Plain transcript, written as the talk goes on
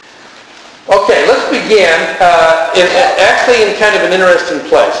begin, actually in kind of an interesting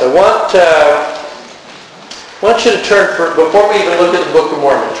place. I want you to turn, before we even look at the Book of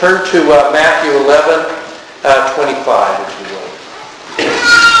Mormon, turn to Matthew 11:25, if you will.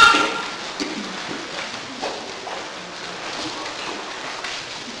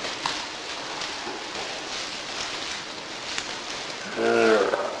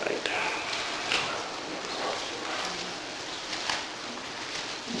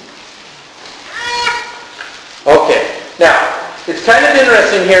 Okay, now, it's kind of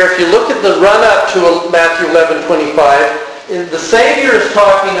interesting here, if you look at the run-up to Matthew 11:25, the Savior is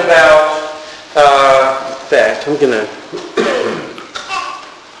talking about, in fact, I'm going to,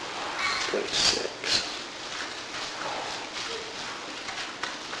 26.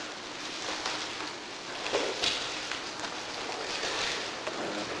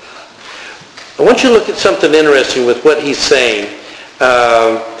 I want you to look at something interesting with what he's saying,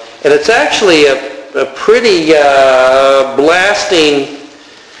 and it's actually a pretty blasting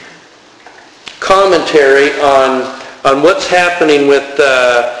commentary on what's happening with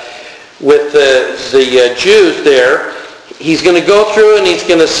the Jews there. He's going to go through and he's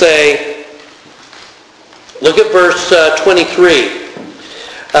going to say, look at verse 23.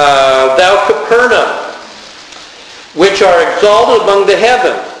 Thou Capernaum, which are exalted among the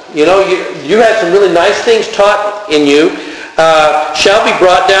heavens. You know, you had some really nice things taught in you, shall be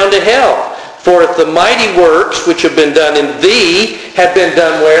brought down to hell. For if the mighty works which have been done in thee had been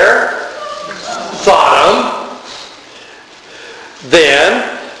done where? Sodom. Then,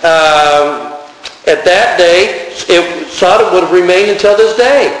 at that day, Sodom would have remained until this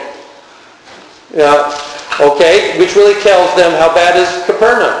day. Okay, which really tells them how bad is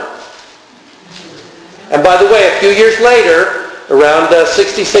Capernaum. And by the way, a few years later, around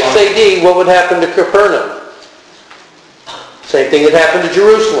 66 AD, what would happen to Capernaum? Same thing that happened to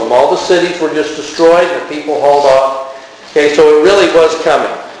Jerusalem. All the cities were just destroyed and the people hauled off. Okay, so it really was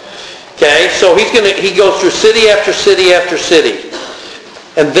coming. Okay, so he goes through city after city after city.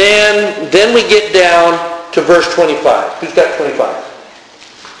 And then we get down to verse 25. Who's got 25?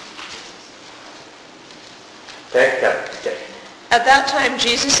 Okay, got it. Okay. At that time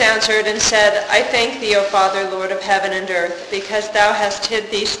Jesus answered and said, I thank thee, O Father, Lord of heaven and earth, because thou hast hid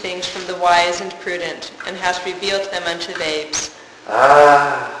these things from the wise and prudent, and hast revealed them unto babes.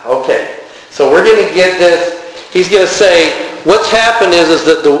 Okay. So we're going to get this. He's going to say, what's happened is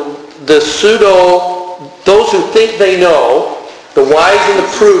that the those who think they know, the wise and the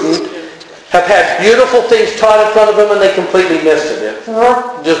prudent, have had beautiful things taught in front of them and they completely missed it. It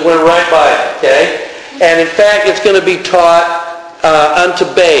just went right by it, okay? And in fact, it's going to be taught unto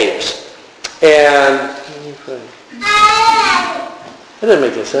babes. And that doesn't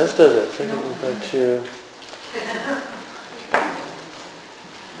make any sense, does it?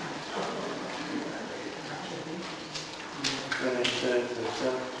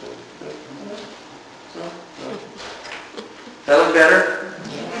 That look better?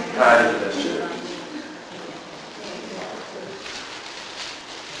 I think that's true.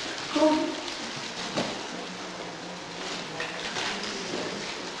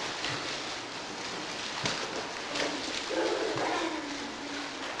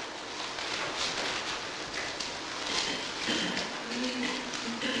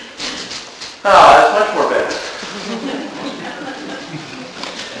 That's much more better.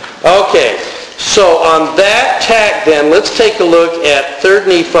 Okay, so on that tack then, let's take a look at 3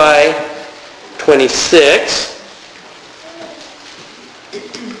 Nephi 26.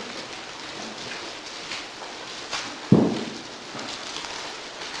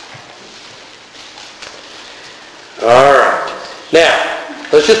 All right. Now,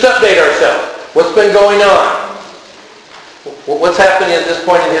 let's just update ourselves. What's been going on? What's happening at this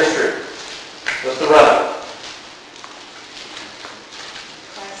point in history? What's the run-up?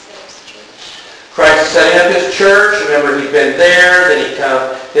 Christ is setting up his church. Remember, he's been there. Then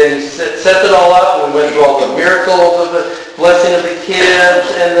he sets it all up. And we went through all the miracles of the blessing of the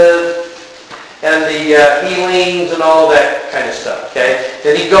kids and the healings and all that kind of stuff. Okay.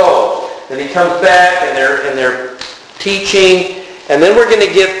 Then he goes. Then he comes back and they're teaching. And then we're going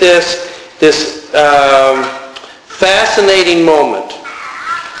to get this fascinating moment.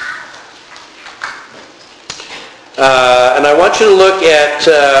 And I want you to look at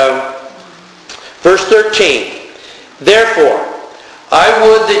verse 13. Therefore, I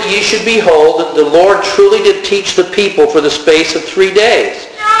would that ye should behold that the Lord truly did teach the people for the space of 3 days.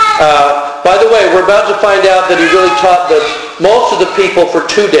 By the way, we're about to find out that he really taught most of the people for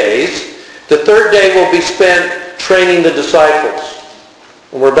 2 days. The third day will be spent training the disciples.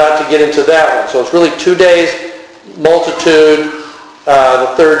 And we're about to get into that one. So it's really 2 days, multitude,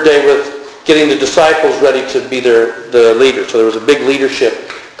 the third day with getting the disciples ready to be the leaders. So there was a big leadership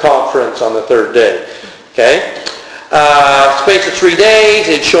conference on the third day. Okay? Space of 3 days,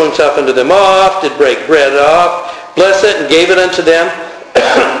 he'd show himself unto them oft, did break bread off, bless it, and gave it unto them.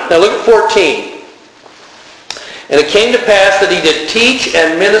 Now look at 14. And it came to pass that he did teach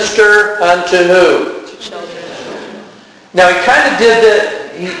and minister unto who? Children. Now he kind of did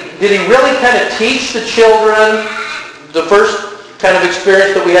did he really kind of teach the children? The first kind of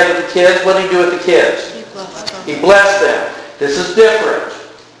experience that we had with the kids, what did he do with the kids? He blessed them. He blessed them. This is different.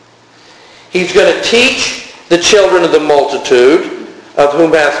 He's going to teach the children of the multitude, of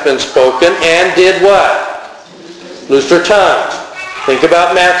whom hath been spoken, and did what? Loose their tongues. Think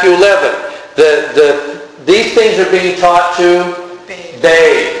about Matthew 11. These things are being taught to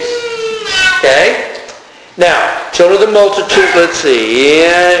babes. Okay? Now, children of the multitude, let's see.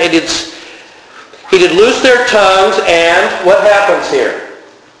 Yeah, he did loose their tongues, and what happens here?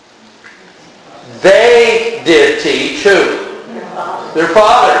 They did teach who? Their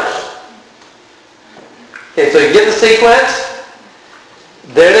fathers. Okay, so you get the sequence?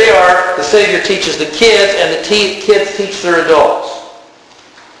 There they are. The Savior teaches the kids, and the kids teach their adults.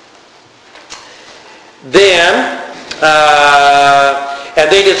 Then, and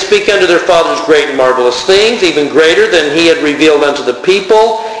they did speak unto their fathers great and marvelous things, even greater than he had revealed unto the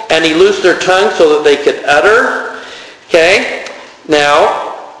people, and he loosed their tongues so that they could utter. Okay?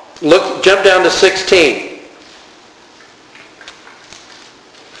 Now, jump down to 16.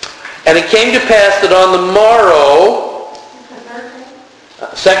 And it came to pass that on the morrow,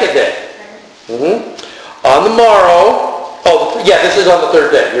 second day. On the morrow, this is on the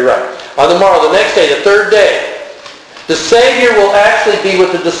third day, you're right. On the morrow, the next day, the third day, the Savior will actually be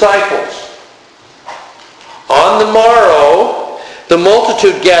with the disciples. On the morrow, the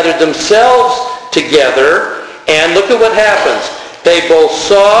multitude gathered themselves together, and look at what happens. They both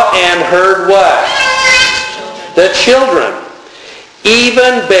saw and heard what? The children.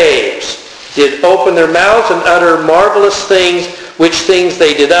 Even babes did open their mouths and utter marvelous things, which things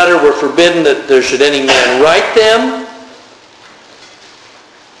they did utter were forbidden that there should any man write them.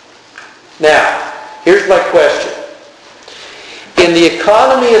 Now, here's my question. In the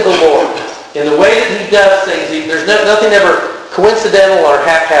economy of the Lord, in the way that he does things, there's nothing ever coincidental or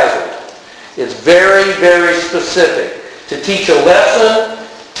haphazard. It's very, very specific. To teach a lesson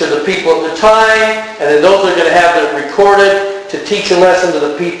to the people at the time, and then those are going to have it recorded to teach a lesson to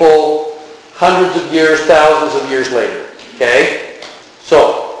the people hundreds of years, thousands of years later. Okay?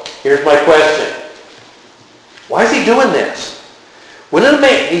 So, here's my question. Why is he doing this? Wouldn't it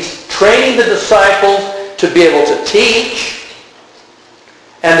make, he's training the disciples to be able to teach,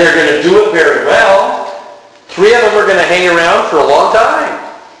 and they're going to do it very well. 3 of them are going to hang around for a long time.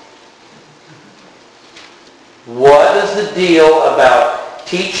 What is the deal about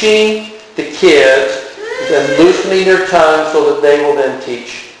teaching the kids and loosening their tongues so that they will then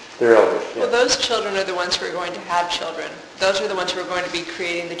teach their elders? Well, those children are the ones who are going to have children. Those are the ones who are going to be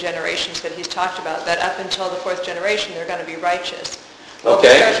creating the generations that he's talked about, that up until the 4th generation, they're going to be righteous. Well, okay.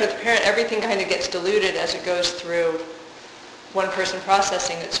 If it starts with the parent, everything kind of gets diluted as it goes through one person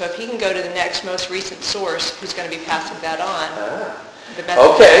processing it. So if he can go to the next most recent source who's going to be passing that on, the better.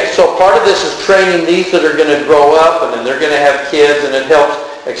 Okay, so part of this is training these that are going to grow up, and then they're going to have kids, and it helps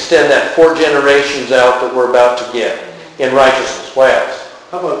extend that 4 generations out that we're about to get in righteousness. What else?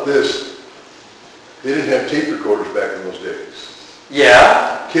 How about this? They didn't have tape recorders back in those days.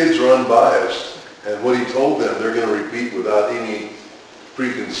 Yeah. Kids are unbiased, and what he told them, they're going to repeat without any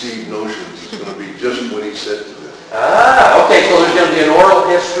preconceived notions. It's going to be just what he said to them. Okay, so there's going to be an oral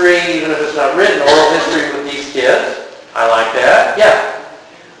history, even if it's not written, oral history with these kids. I like that. Yeah.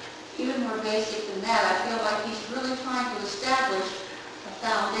 Even more basic than that, I feel like he's really trying to establish a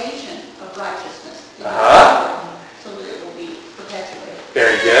foundation of righteousness. So that it will be perpetuated.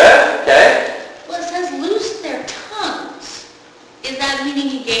 Very good. Okay. Well, it says loose their tongues. Is that meaning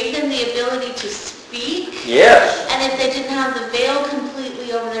he gave them the ability to speak? Yes. And if they didn't have the veil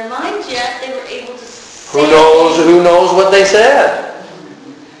completely over their minds yet, they were able to say... Who knows what they said?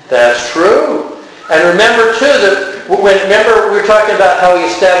 That's true. And remember, too, that remember we were talking about how he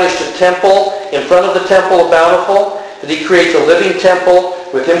established a temple in front of the temple of Bountiful? That he creates a living temple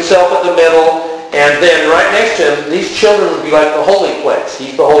with himself at the middle, and then right next to him, these children would be like the holy place.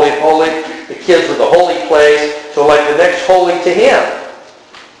 He's the holy of holy, the kids are the holy place, so like the next holy to him.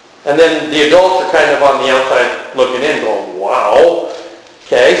 And then the adults are kind of on the outside looking in going, wow.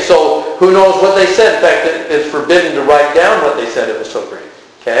 Okay, so who knows what they said. In fact, it's forbidden to write down what they said. It was so great.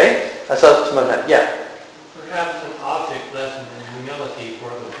 Okay? I saw someone had, yeah. Perhaps an object lesson in humility for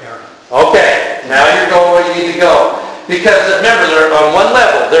the parent. Okay, now you're going where you need to go. Because remember, on one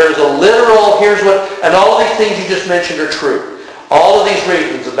level, there's a literal, here's what, and all of these things you just mentioned are true. All of these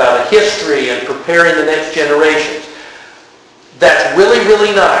reasons about a history and preparing the next generations. That's really,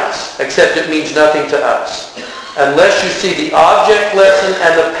 really nice, except it means nothing to us. Unless you see the object lesson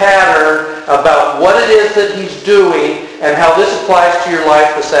and the pattern about what it is that he's doing and how this applies to your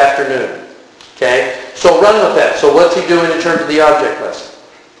life this afternoon. Okay? So run with that. So what's he doing in terms of the object lesson?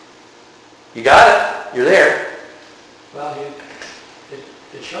 You got it. You're there. Well,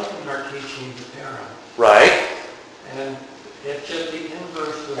 the children are teaching the parent. Right. And it's just the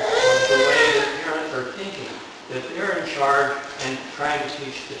inverse of the way that parents are thinking. That they're in charge and trying to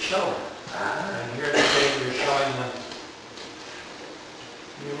teach the children. And here today you're showing them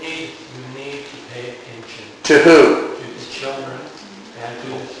you need to pay attention. To who? To the children and to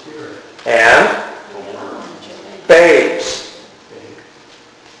the Spirit. And? Babes.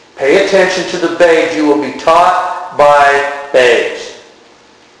 Pay attention to the babes. You will be taught by babes.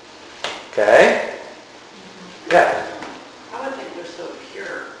 Okay? Yeah. I would think they're so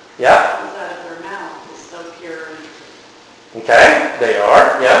pure. Yeah. Comes out of their mouth is so pure. Okay. They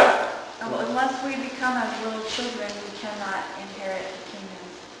are. Yeah. Unless we become as little children, we cannot inherit the kingdom.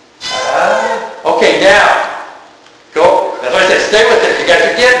 Okay, now, go. That's why I said stay with it. You guys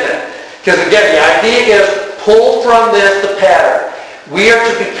are getting it. Because again, the idea is pull from this the pattern. We are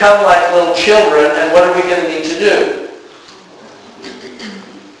to become like little children, and what are we going to need to do?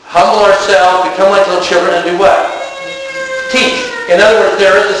 Humble ourselves, become like little children, and do what? Teach. In other words,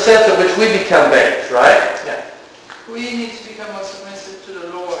 there is a sense in which we become babes, right? Yeah. We need to become more submissive to the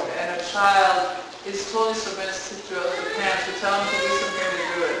Lord, and a child is totally submissive to the parents who tell them to do something to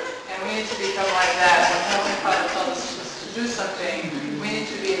do it. And we need to become like that. When Heavenly Father tells us to do something, we need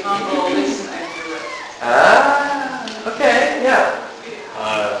to be humble, listen, and do it. Okay, yeah.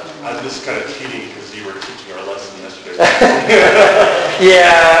 This is kind of cheating because you were teaching our lesson yesterday.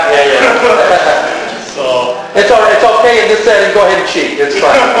 Yeah. So It's okay in this setting. Go ahead and cheat. It's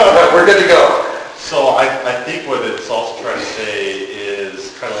fine. We're good to go. So I think what it's also trying to say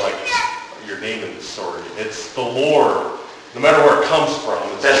is kind of like your name in the story. It's the Lord, no matter where it comes from.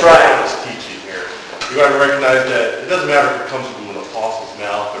 It's That's the right. Lord that's teaching here. You got to recognize that it doesn't matter if it comes from an apostle's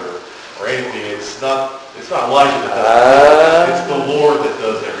mouth or anything. It's not Elijah that does it. It's the Lord that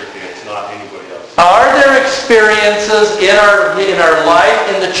does everything. It's not anybody else. Are there experiences in our life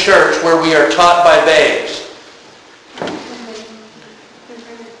in the church where we are taught by babes?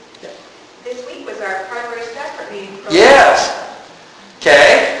 This week was our primary separate meeting. Yes.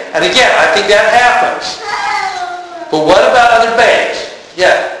 Okay. And again, I think that happens. But what about other babes?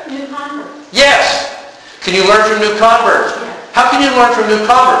 Yeah. New converts. Yes. Can you learn from new converts? How can you learn from new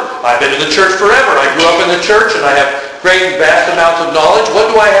converts? I've been in the church forever. I grew up in the church and I have great vast amounts of knowledge.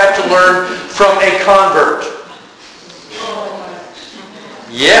 What do I have to learn from a convert?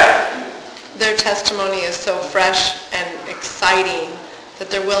 Yeah. Their testimony is so fresh and exciting that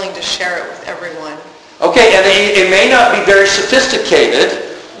they're willing to share it with everyone. Okay, and it may not be very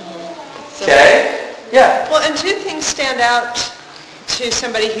sophisticated. So- Okay? Yeah. Well, and two things stand out to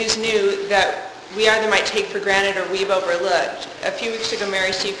somebody who's new that we either might take for granted or we've overlooked. A few weeks ago,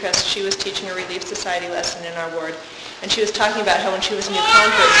 Mary Seacrest, she was teaching a Relief Society lesson in our ward, and she was talking about how when she was a new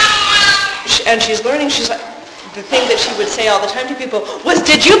convert, and she's learning, she's like, the thing that she would say all the time to people was,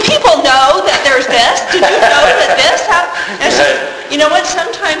 did you people know that there's this? Did you know that this happened? And she, you know what,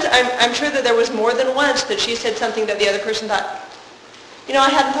 sometimes I'm sure that there was more than once that she said something that the other person thought, you know, I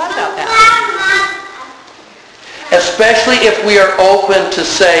hadn't thought about that. Especially if we are open to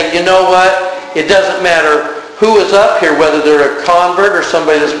say, you know what, it doesn't matter who is up here, whether they're a convert or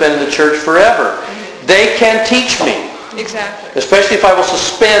somebody that's been in the church forever. They can teach me. Exactly. Especially if I will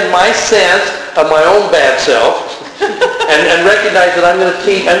suspend my sense of my own bad self and recognize that I'm going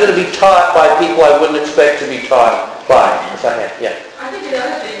to be taught by people I wouldn't expect to be taught by. Yeah. I think the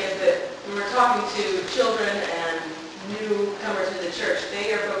other thing is that when we're talking to children and newcomers to the church,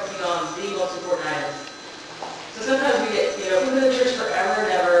 they are focusing on the most important items. So sometimes we get, we've been in the church forever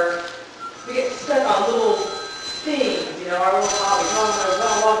and ever. We get stuck on little things, our little hobbies.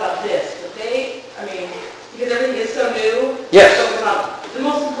 Oh, what about this? But because everything is so new, Yes. we focus on the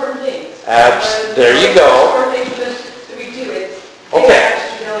most important things. There you go. The most important things that we do. Okay.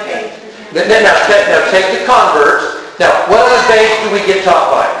 Now take the converts. Now, what other babes do we get taught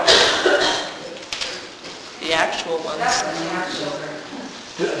by? The actual ones. Definitely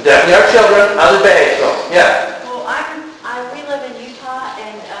our children, other babes. So, yeah. Well, we live in Utah,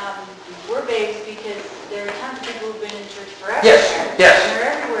 and we're babes because there are tons of people who've been in church forever. Yes, yes. And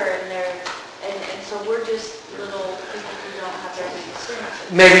they're everywhere, and so we're just little people who don't have every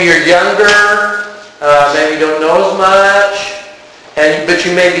experience. Maybe you're younger, maybe you don't know as much. but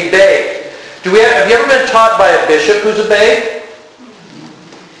you may be bathed. Have you ever been taught by a bishop who's a babe?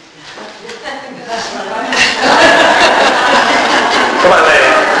 Come on, lady.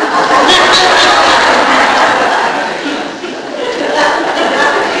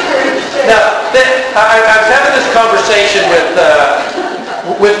 Now, I was having this conversation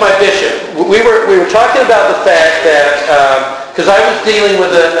with my bishop. We were talking about the fact that, because I was dealing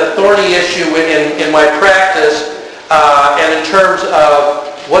with a thorny issue in my practice, and in terms of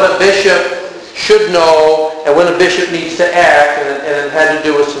what a bishop should know and when a bishop needs to act, and it had to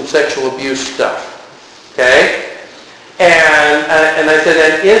do with some sexual abuse stuff. Okay? And I said,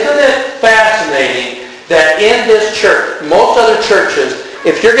 and isn't it fascinating that in this church, most other churches,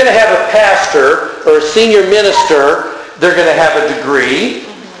 if you're going to have a pastor or a senior minister, they're going to have a degree.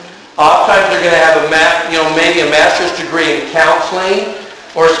 Oftentimes they're going to have maybe a master's degree in counseling,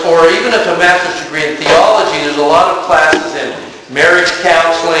 or even if a master's degree in theology, there's a lot of classes in marriage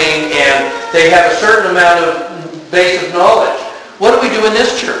counseling, and they have a certain amount of base of knowledge. What do we do in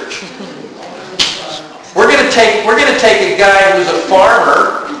this church? We're going to take a guy who's a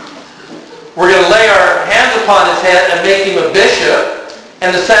farmer, we're going to lay our hands upon his head and make him a bishop,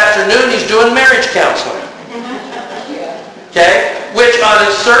 and this afternoon he's doing marriage counseling. Okay? Which on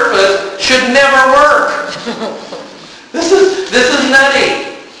its surface should never work. This is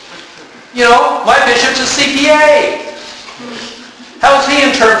nutty. My bishop's a CPA. How is he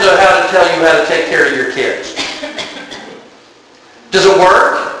in terms of how to tell you how to take care of your kids? Does it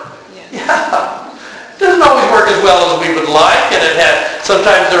work? Yeah. It doesn't always work as well as we would like, and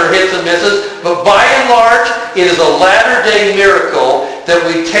sometimes there are hits and misses, but by and large, it is a latter-day miracle that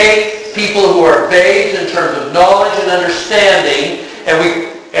we take people who are babes in terms of knowledge and understanding, and we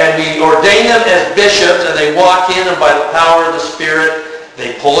ordain them as bishops, and they walk in, and by the power of the Spirit,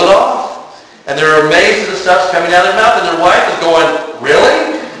 they pull it off. And they're amazed at the stuff's coming out of their mouth, and their wife is going,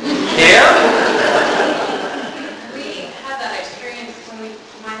 really? Yeah? We had that experience when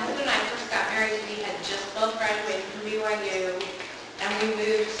my husband and I first got married. We had just both graduated from BYU, and we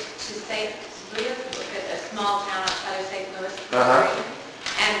moved to St. Louis, a small town outside of St. Louis, Missouri.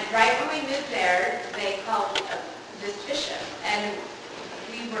 And right when we moved there, they called this bishop, and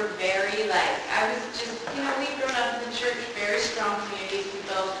we were very I was just, we'd grown up in the church, very strong communities, we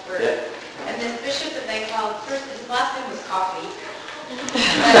both were. Yeah. And this bishop that they called, first, his last name was Coffee.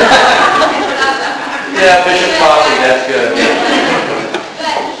 Yeah, Bishop Coffee, that's good.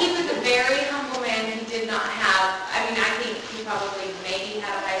 But he was a very humble man. He did not have, I think he probably maybe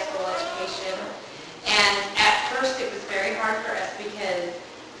had a high school education. And at first it was very hard for us because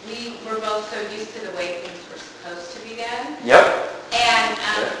we were both so used to the way things were supposed to be done. Yep. And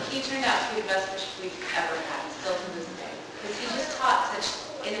he turned out to be the best bishop we've ever had, still to this day. Because he just taught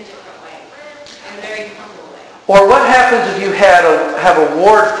in a different way, in a very humble way. Or what happens if you have a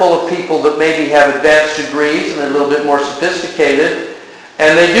ward full of people that maybe have advanced degrees and they're a little bit more sophisticated,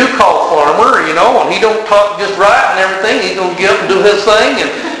 and they do call farmer, and he don't talk just right and everything, he's going to get up and do his thing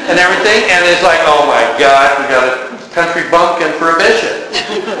and everything, and it's like, oh my God, we got a country bumpkin for a bishop.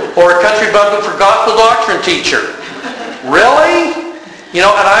 Or a country bumpkin for gospel doctrine teacher. Really? And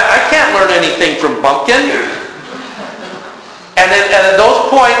I can't learn anything from bumpkin. And at those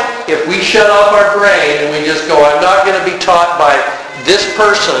points, if we shut off our brain and we just go, I'm not going to be taught by this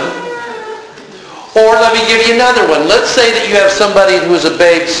person, or let me give you another one. Let's say that you have somebody who is a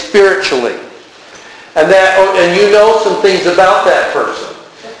babe spiritually, and you know some things about that person.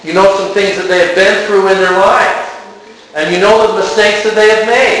 You know some things that they have been through in their life, and you know the mistakes that they have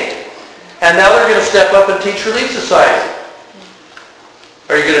made. And now they're going to step up and teach Relief Society.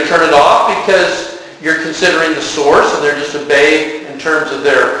 Are you going to turn it off because you're considering the source and they're just a babe in terms of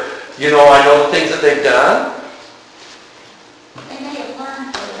their, I know the things that they've done? They may have learned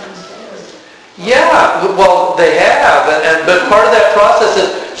from their mistakes. Yeah, well, they have. But part of that process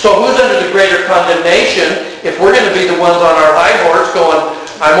is, so who's under the greater condemnation if we're going to be the ones on our high horse going,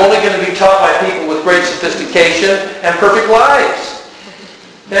 I'm only going to be taught by people with great sophistication and perfect lives?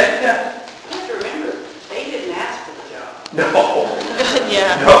 Okay? Yeah. You have to remember, they didn't ask for the job. No.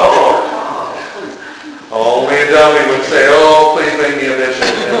 Yeah. No. Only a dummy would say, oh, please make me a bishop.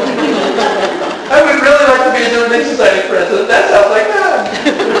 I would really like to be a New Relief Society president. That sounds like that.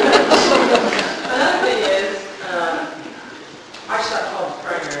 Another thing is, I stopped calling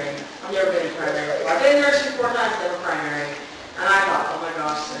primary. I've never been in primary. I've been in nursing 4 times, never primary. And I thought, oh my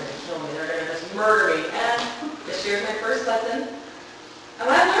gosh, they're going to kill me. They're going to just murder me. And this year's my first lesson. And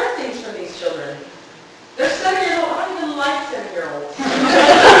I learned things from these children. They're 7-year-old. I don't even like 7-year-olds.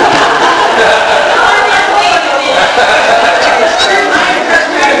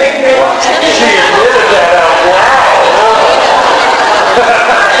 She admitted that out loud.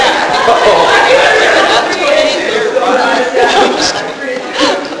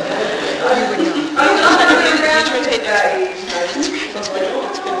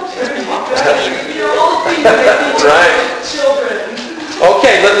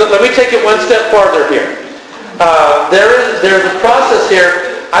 Okay, let me take it one step farther here. There's a process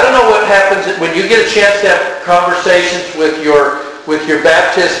here. I don't know what happens when you get a chance to have conversations with your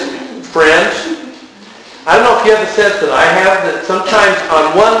Baptist friends. I don't know if you have the sense that I have, that sometimes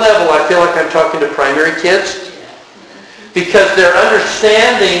on one level I feel like I'm talking to primary kids, because their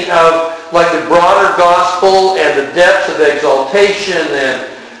understanding of like the broader gospel and the depths of exaltation and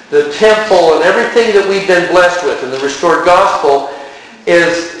the temple and everything that we've been blessed with in the restored gospel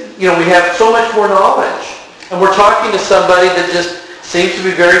is, we have so much more knowledge. And we're talking to somebody that just seems to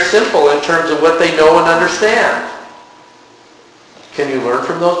be very simple in terms of what they know and understand. Can you learn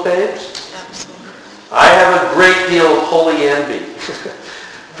from those babes? Absolutely. I have a great deal of holy envy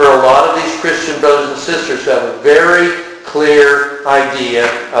for a lot of these Christian brothers and sisters who have a very clear idea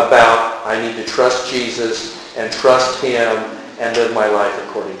about I need to trust Jesus and trust Him and live my life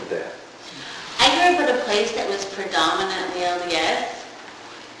according to that. I grew up in a place that was predominantly LDS,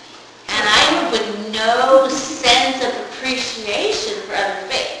 and I with no sense of appreciation for other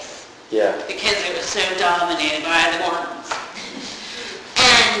faiths. Yeah. Because it was so dominated by the Mormons.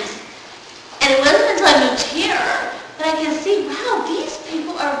 And it wasn't until I moved here that I can see, wow, these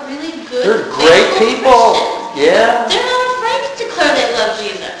people are really good. They're great people. Christians. Yeah. They're not afraid to declare they love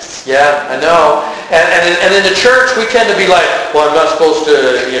Jesus. Yeah, I know. And in the church, we tend to be like, well, I'm not supposed to,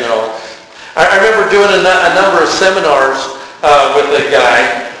 I remember doing a number of seminars with a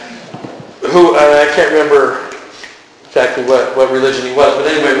guy who, I can't remember exactly what religion he was, but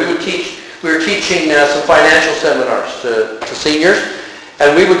anyway, we were teaching some financial seminars to seniors,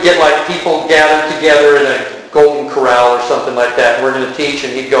 and we would get like people gathered together in a golden corral or something like that, and we're going to teach,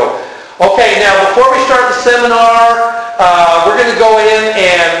 and he'd go, okay, now before we start the seminar, we're going to go in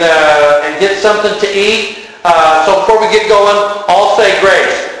and get something to eat. So before we get going, I'll say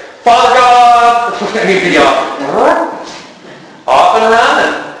grace. Father God, and he'd be off and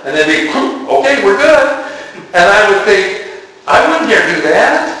running. And then be, okay, we're good. And I would think, I wouldn't dare do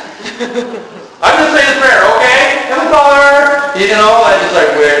that. I'm going to say the prayer, okay? Heavenly Father, I just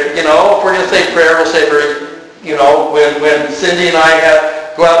like, if we're going to say prayer, we'll say prayer. When Cindy and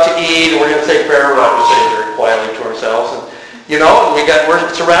I go out to eat, and we're going to say prayer, we'll have to say it very quietly to ourselves. And, we're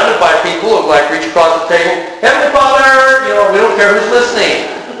surrounded by people who reach across the table. Heavenly Father, we don't care who's listening.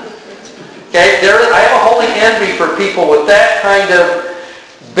 Okay, I have a holy envy for people with that kind of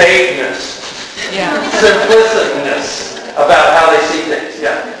vagueness, simplicitness about how they see things.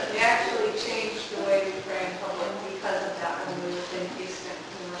 Yeah. We actually changed the way we pray in public because of that when we lived in Houston.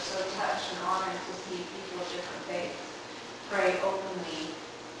 We were so touched and honored to see people of different faiths pray openly,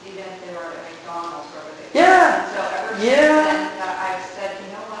 even if they were at McDonald's or wherever they were. Yeah. And so ever since then, I've said,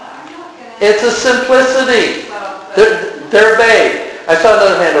 you know what, I'm not going to... It's a simplicity. They're vague. I saw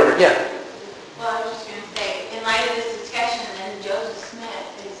another hand over here. Yeah. Well, I was just going to say, in light of this discussion, then Joseph Smith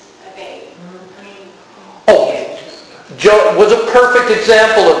is a babe. Joe was a perfect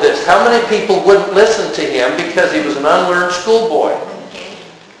example of this. How many people wouldn't listen to him because he was an unlearned schoolboy?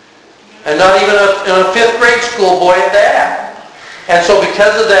 And not even a fifth grade schoolboy at that. And so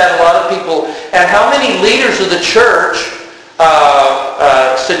because of that, a lot of people, and how many leaders of the church,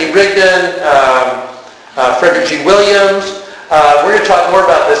 Sidney Rigdon, Frederick G. Williams, we're going to talk more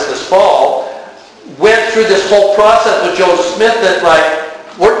about this fall, went through this whole process with Joseph Smith that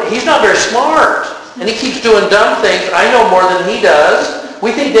he's not very smart. And he keeps doing dumb things. I know more than he does.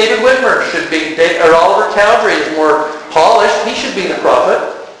 We think David Whitmer should be, or Oliver Cowdery is more polished. He should be the prophet.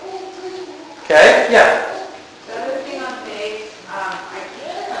 Okay? Yeah. The other thing on faith, I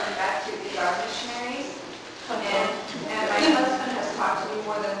keep coming back to is our missionaries. And my husband has talked to me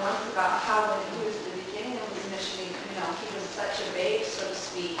more than once about how when he was at the beginning of his mission, he was such a babe, so to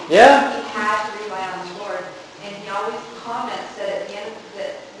speak. Yeah. He had to rely on the Lord. And he always comments that at the end,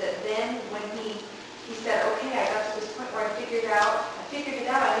 that then when he said, okay, I got to this point where I figured it out, I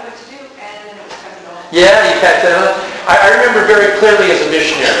knew what to do, and then it was time to go home. Yeah, you catch that. I remember very clearly as a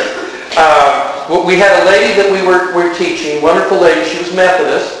missionary. We had a lady that we were teaching, wonderful lady, she was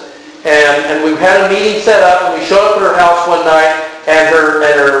Methodist, and we had a meeting set up, and we showed up at her house one night, and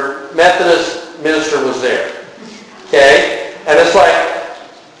her Methodist minister was there. Okay? And it's like,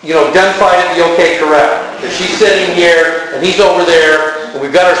 gunfight at the OK Corral. And she's sitting here, and he's over there, and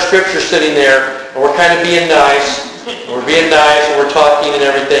we've got our scripture sitting there, and we're kind of being nice, and we're talking and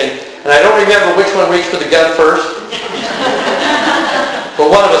everything. And I don't remember which one reached for the gun first,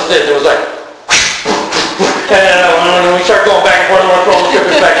 but one of us did. It was like, and we start going back and forth, and we're throwing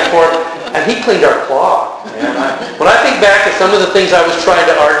scriptures back and forth, and he cleaned our cloth. Man, when I think back to some of the things I was trying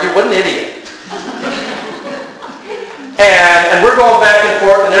to argue, what an idiot. And we're going back and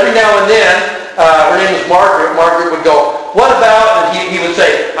forth, and every now and then, her name was Margaret. Margaret would go, what about, and he would say,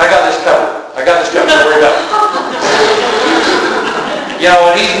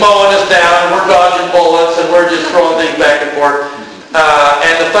 And he's mowing us down, and we're dodging bullets, and we're just throwing things back and forth.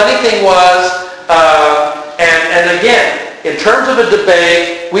 And the funny thing was, and again, in terms of a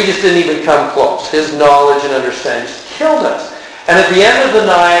debate, we just didn't even come close. His knowledge and understanding just killed us. And at the end of the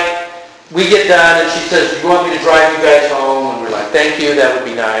night, we get done, and she says, "Do you want me to drive you guys home?" And we're like, "Thank you, that would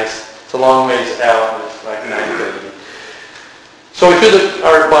be nice. It's a long ways out, and it's like 9:30. So we threw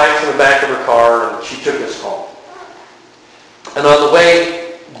our bikes in the back of her car, and she took us home. And on the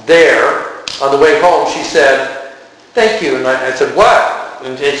way home, she said, "Thank you." And I said, "What?"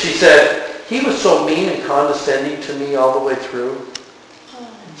 And she said, "He was so mean and condescending to me all the way through."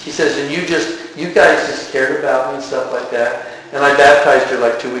 She says, "And you guys just cared about me and stuff like that." And I baptized her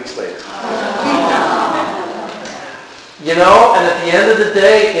like 2 weeks later. And at the end of the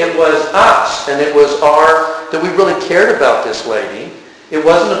day, it was us, and it was that we really cared about this lady. It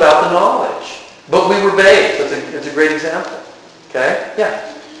wasn't about the knowledge. But we were babes. It's a great example. Okay? Yeah.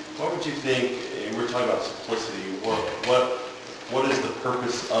 What would you think, we're talking about simplicity, what is the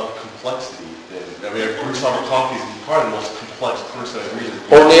purpose of complexity then? I mean, Bruce Albert Coffey is probably the most complex person I've read.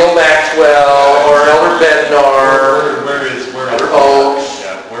 Or Neil Maxwell, or Elder Bednar, Where is Oakes.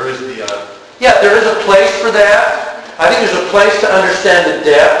 Yeah, where is the... Yeah, there is a place for that. I think there's a place to understand the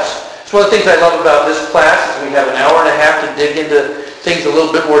depths. It's one of the things I love about this class is we have an hour and a half to dig into things a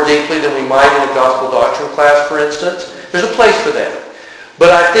little bit more deeply than we might in a gospel doctrine class, for instance. There's a place for that. But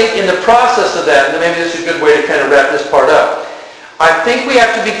I think in the process of that, and maybe this is a good way to kind of wrap this part up, I think we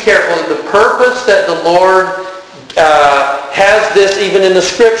have to be careful that the purpose that the Lord has this even in the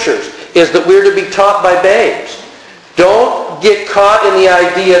Scriptures is that we're to be taught by babes. Don't get caught in the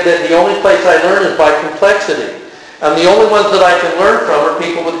idea that the only place I learn is by complexity. And the only ones that I can learn from are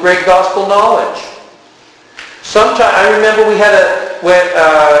people with great gospel knowledge. Sometimes, I remember we had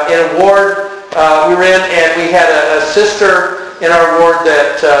in a ward we were in, and we had a sister in our ward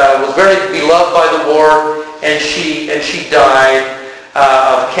that was very beloved by the ward, and she died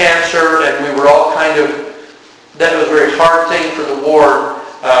of cancer, and we were all that was a very hard thing for the ward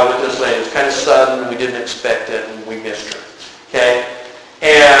with this lady. It was kind of sudden, we didn't expect it, and we missed her. Okay?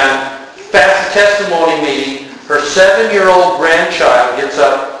 And fast testimony meeting, her 7-year-old grandchild gets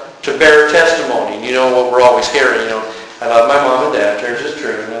up to bear testimony. And you know what we're always hearing, I love my mom and dad, church is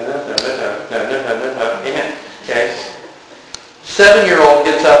true. Amen. Okay? 7-year-old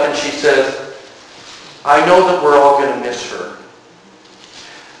gets up and she says, "I know that we're all going to miss her.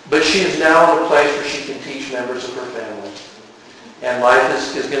 But she is now in a place where she can teach members of her family. And life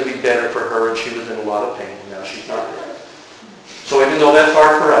is going to be better for her, and she was in a lot of pain, and now she's not there." So even though that's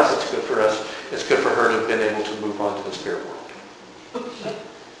hard for us, it's good for us. It's good for her to have been able to move on to the spirit world.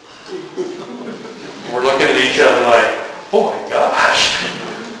 We're looking at each other like, oh my gosh.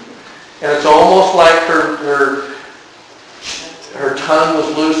 And it's almost like her tongue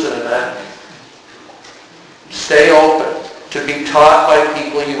was loosened in that. Stay open to be taught by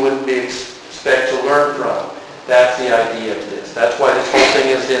people you wouldn't expect to learn from. That's the idea of this. That's why this whole thing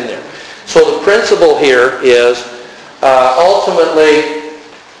is in there. So the principle here is ultimately,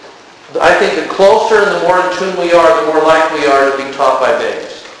 I think the closer and the more in tune we are, the more likely we are to be taught by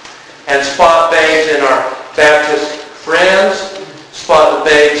babes. And spot babes in our Baptist friends, spot the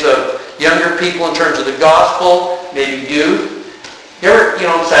babes of younger people in terms of the gospel, maybe youth. You ever,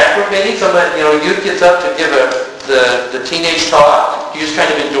 in sacrament meetings, youth gets up to give the teenage talk. You just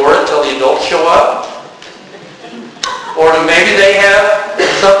kind of endure it until the adults show up. Or maybe they have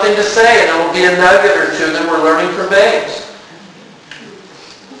something to say, and there will be a nugget or two that we're learning from babes.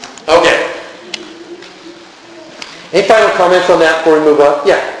 Okay. Any final comments on that before we move on?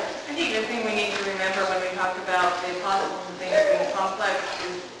 Yeah. I think the thing we need to remember when we talk about the apostles and things being complex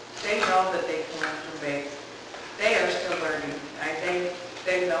is they know that they can learn from babes. They are still learning.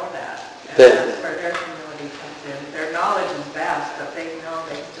 They know that. And that's where their humility comes in. Their knowledge is vast, but they know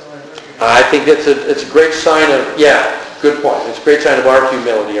they still are learning. I think it's a great sign of, good point. It's a great sign of our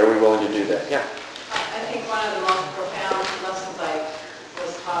humility. Are we willing to do that? Yeah. I think one of the most profound lessons I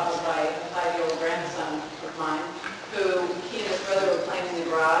was taught was by a 5-year-old grandson of mine, who he and his brother were playing in the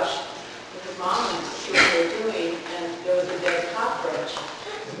garage with his mom and to see what they were doing, and there was a dead cockroach.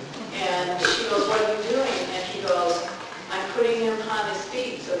 And she goes, "What are you doing?" And he goes, "I'm putting him on his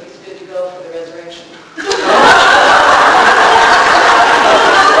feet so he's good to go for the resurrection."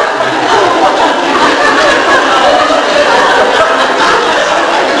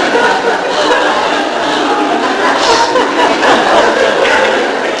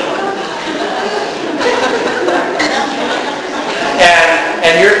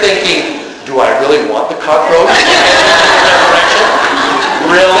 And you're thinking, do I really want the cockroach?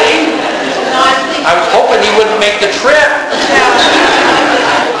 Really? No, I'm thinking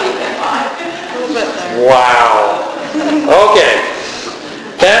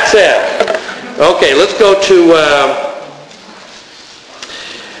Okay, let's go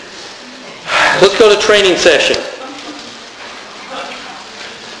to training session.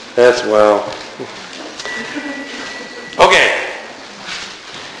 That's wow. Okay.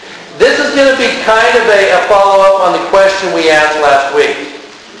 This is going to be kind of a follow-up on the question we asked last week.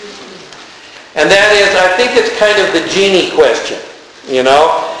 And that is, I think it's kind of the genie question. You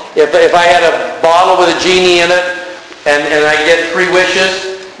know, if I had a bottle with a genie in it and I get 3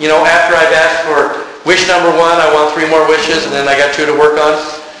 wishes, you know, after I've asked for wish number 1, I want 3 more wishes, and then I got 2 to work on,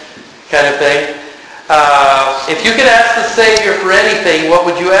 kind of thing. If you could ask the Savior for anything, what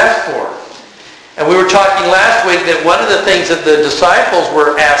would you ask for? And we were talking last week that one of the things that the disciples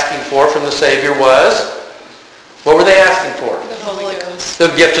were asking for from the Savior was, what were they asking for? The Holy Ghost. The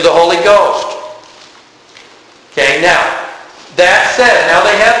gift of the Holy Ghost. Okay, now, that said, now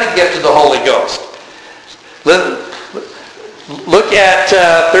they have the gift of the Holy Ghost. Look at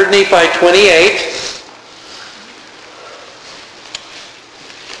 3 Nephi 28.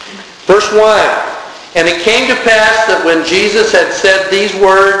 Verse 1. And it came to pass that when Jesus had said these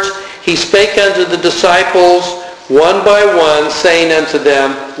words, he spake unto the disciples one by one, saying unto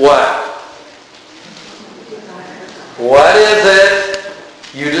them, what? What is it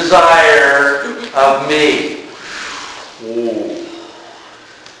you desire of me? Ooh.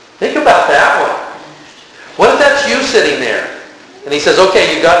 Think about that one. What if that's you sitting there? And he says,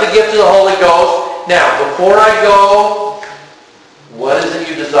 okay, you got the gift of the Holy Ghost. Now, before I go, what is it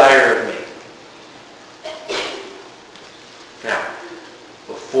you desire of me? Now,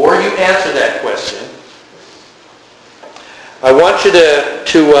 before you answer that question, I want you to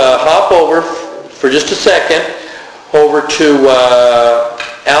hop over for just a second over to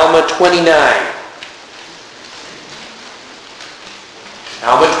Alma 29.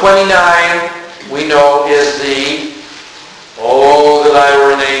 Alma 29, we know, is the "Oh, that I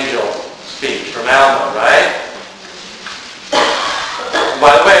were an angel" speech from Alma, right?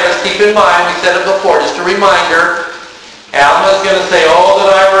 By the way, let's keep in mind, we said it before, just a reminder, Alma's going to say, "Oh,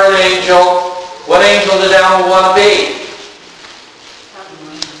 that I were an angel." What angel did Alma want to be?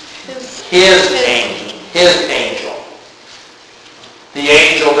 His angel. His angel. The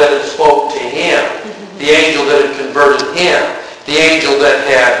angel that had spoke to him. The angel that had converted him. The angel that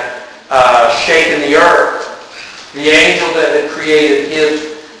had shaken the earth. The angel that had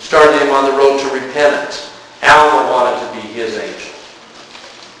created started him on the road to repentance. Alma wanted to be his angel.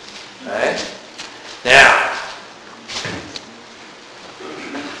 Right? Now,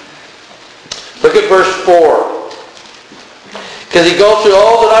 look at verse 4. Because he goes through,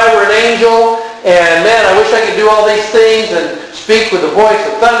 "Oh, that I were an angel, and man, I wish I could do all these things and speak with the voice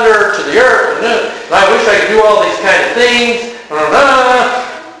of thunder to the earth, and I wish I could do all these kind of things."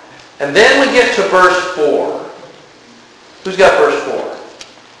 And then we get to verse 4. Who's got verse 4?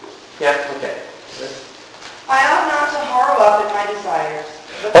 Yeah, okay. I ought not to harrow up in my desires.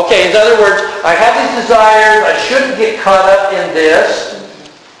 Okay, in other words, I have these desires, I shouldn't get caught up in this.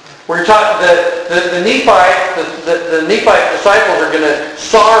 We're talking, the Nephite disciples are going to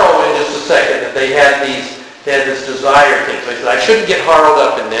sorrow in just a second that they had this desire thing. So he said, I shouldn't get harrowed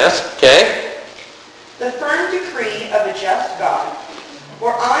up in this. Okay? The firm decree of a just God,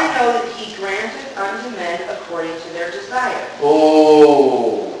 for I know that he granteth unto men according to their desire.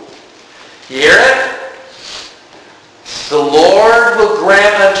 Oh, you hear it? The Lord will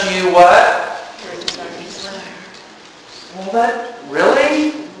grant unto you what? Well, that,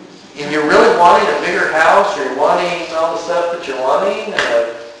 really? If you're really wanting a bigger house, or you're wanting all the stuff that you're wanting, and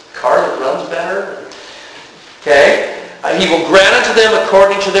a car that runs better, okay? He will grant unto them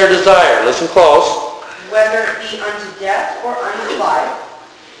according to their desire. Listen close. Whether it be unto death or unto life,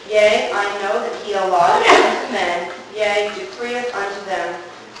 yea, I know that he alloteth unto men, yea, decreeth unto them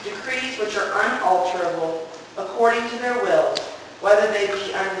decrees which are unalterable, according to their will, whether they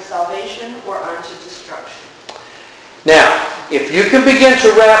be unto salvation or unto destruction. Now, if you can begin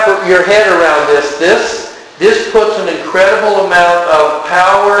to wrap your head around this puts an incredible amount of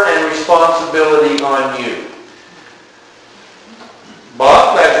power and responsibility on you.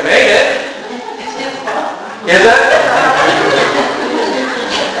 Bob, glad you made it. Is it?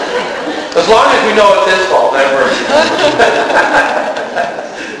 As long as we know it's his fault, that works.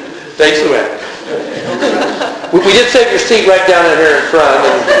 Thanks, Luann. We did save your seat right down in here in front,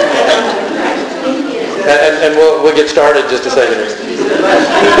 and we'll get started just a second.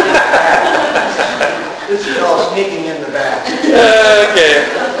 This is all sneaking in the back. Okay,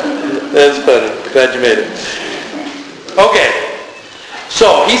 that's funny. Glad you made it. Okay,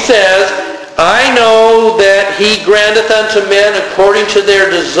 so he says, I know that he granteth unto men according to their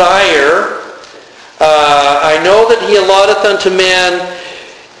desire. I know that he allotteth unto men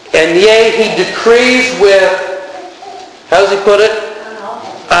And yea, he decrees with, how does he put it?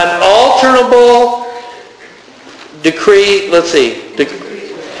 Unalterable decree, let's see.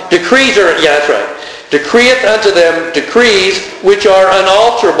 Decrees are, yeah, that's right. Decreeth unto them decrees which are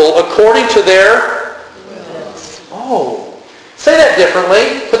unalterable according to their... Oh. Say that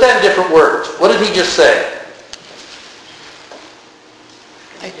differently. Put that in different words. What did he just say?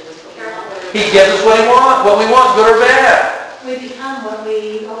 He gives us what we want, good or bad. We become what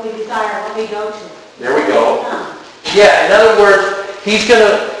we desire, what we go to. There we go. Yeah, in other words, he's going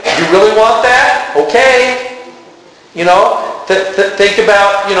to, you really want that? Okay. You know, think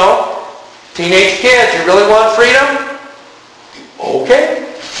about, you know, teenage kids, you really want freedom? Okay.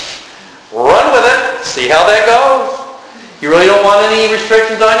 Run with it. See how that goes. You really don't want any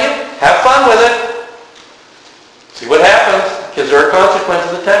restrictions on you? Have fun with it. See what happens, because there are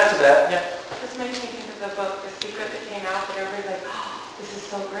consequences attached to that. Yeah. This makes me think of the book, The Secret, that came out, that everybody's like, oh, this is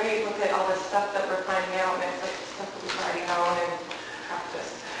so great, look at all this stuff that we're finding out, and it's like stuff that we've already known and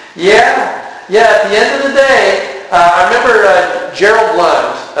practiced. Yeah, at the end of the day, I remember Gerald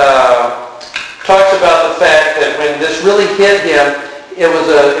Lund talks about the fact that when this really hit him, it was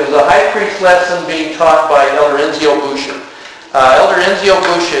a high priest lesson being taught by Elder Enzio Busha. Elder Enzio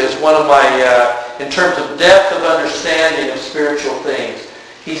Busha is one of my, in terms of depth of understanding of spiritual things.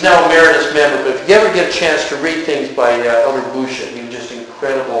 He's now a emeritus member, but if you ever get a chance to read things by Elder Busha, he was just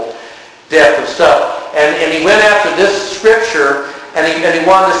incredible depth of stuff. And he went after this scripture, and he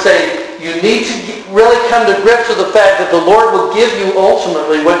wanted to say, you need to really come to grips with the fact that the Lord will give you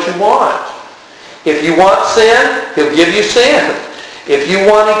ultimately what you want. If you want sin, He'll give you sin. If you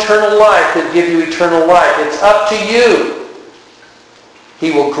want eternal life, He'll give you eternal life. It's up to you. He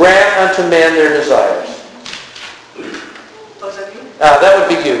will grant unto men their desires. Was that you? That would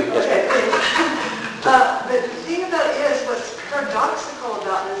be you. Yes. Okay. But the thing about it is, what's paradoxical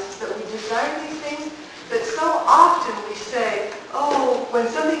about this is that we desire these things, but so often we say, oh, when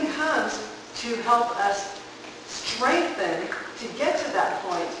something comes to help us strengthen to get to that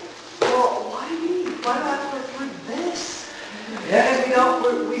point, well, why me? Why do I have to go through this? Yeah.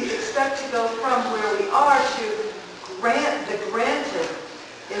 And we expect to go from where we are to grant the granted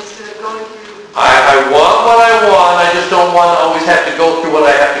instead of going through. I want what I want. I just don't want to always have to go through what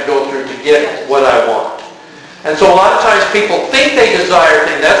I have to go through to get what I want. And so a lot of times people think they desire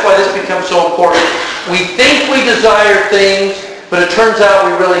things. That's why this becomes so important. We think we desire things, but it turns out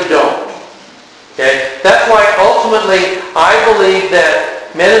we really don't. Okay? That's why ultimately I believe that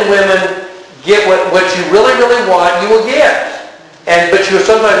men and women get what you really, really want, you will get. But you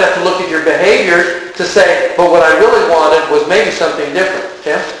sometimes have to look at your behaviors to say, but what I really wanted was maybe something different.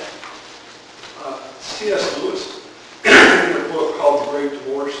 Tim? C.S. Lewis, in a book called The Great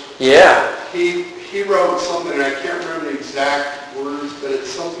Divorce. Yeah. He wrote something, and I can't remember the exact words, but it's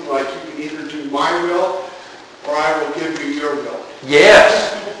something like, you can either do my will, or I will give you your will.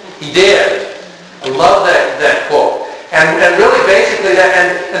 Yes, he did. I love that quote. And really basically that,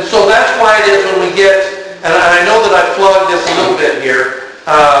 and so that's why it is when we get, and I know that I plugged this a little bit here,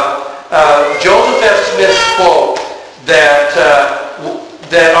 Joseph F. Smith's quote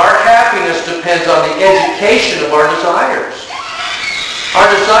that our happiness depends on the education of our desires. Our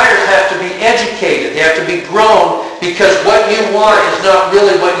desires have to be educated. They have to be grown, because what you want is not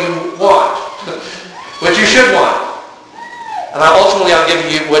really what you want. What you should want. And ultimately I'll give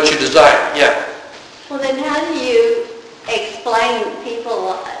you what you desire. Yeah. Well, then how do you explain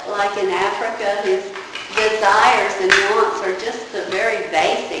people like in Africa whose desires and wants are just the very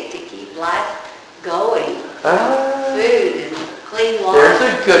basic to keep life going? Food and clean water. There's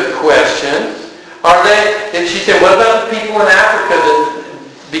a good question. Are they, and she said, what about the people in Africa that,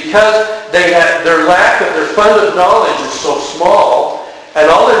 because their fund of knowledge is so small, and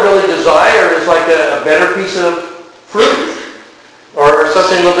all they really desire is like a better piece of fruit, or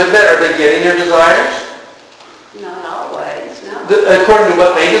something a little bit better. Are they getting their desires? Not always, no. According to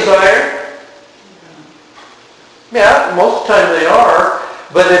what they desire? Yeah, most of the time they are.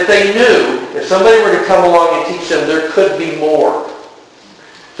 But if they knew, if somebody were to come along and teach them, there could be more.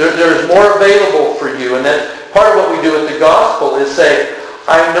 There's more available for you. And then part of what we do with the gospel is say,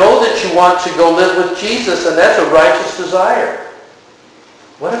 I know that you want to go live with Jesus, and that's a righteous desire.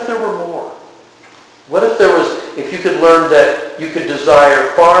 What if there were more? What if if you could learn that you could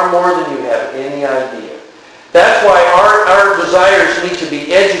desire far more than you have any idea? That's why our desires need to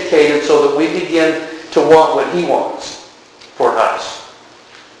be educated so that we begin to want what He wants for us.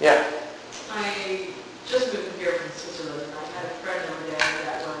 Yeah. I just moved here from Switzerland. I had a friend over there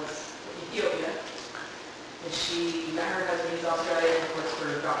that was Ethiopia. And she met her husband, he's Australian, works for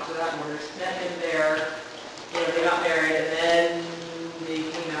Doctors Without Borders. Met him there. They got married, and then they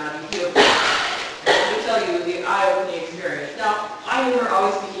came out knew her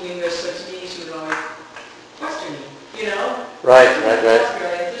always speaking English, so to me, she was always Western, you know? Right. So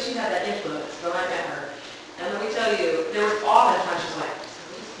she had that influence when I met her. And let me tell you, there was often times she's like,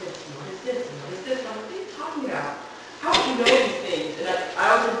 what is this? And what is this? And I'm like, what are you talking about? How do you know these things? And I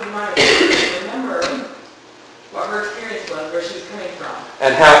always remind her to remember what her experience was, where she was coming from.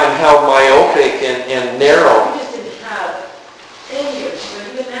 And how myopic and narrow. We just didn't have any of it. She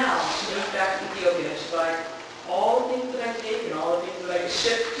went, even now, she moves back to Ethiopia, and she's like, all the things that I take and all the things that I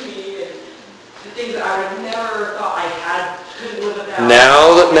shipped to me and the things that I would have never thought I had, couldn't live without.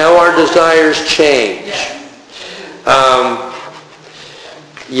 Now our desires change. Yes.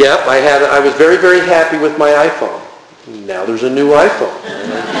 Yep, I was very, very happy with my iPhone. Now there's a new iPhone.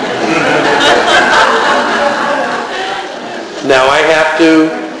 Now I have to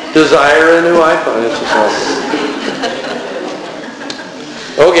desire a new iPhone. It's just awesome.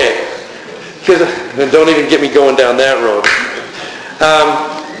 Okay. And don't even get me going down that road.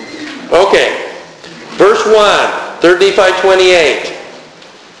 Okay. Verse 1, 3 Nephi 28.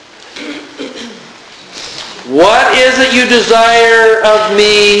 What is it you desire of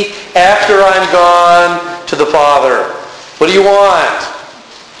me after I'm gone to the Father? What do you want?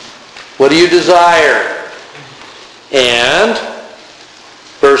 What do you desire? And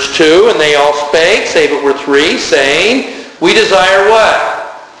verse 2, and they all spake, save it were three, saying, we desire what?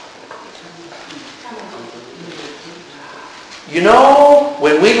 You know,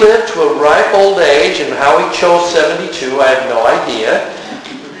 when we lived to a ripe old age, and how he chose 72, I have no idea.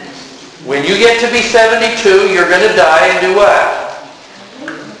 When you get to be 72, you're going to die and do what?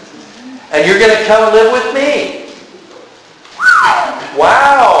 And you're going to come live with me.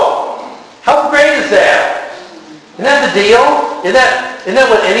 Wow! How great is that? Isn't that the deal? Isn't that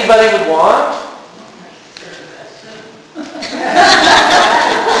what anybody would want?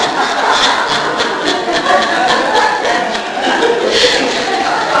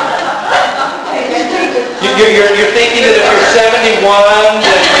 You're thinking that if you're 71,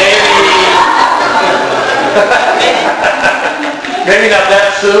 that maybe not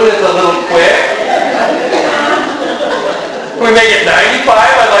that soon, it's a little quick. We make it 95,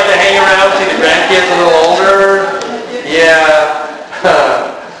 I'd like to hang around, see the grandkids a little older. Yeah.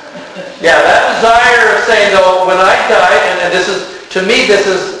 Yeah, that desire of saying, though, when I die, and this is, to me,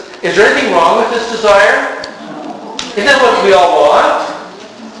 is there anything wrong with this desire? Isn't that what we all want?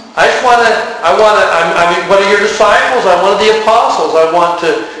 I'm one of your disciples. I'm one of the apostles. I want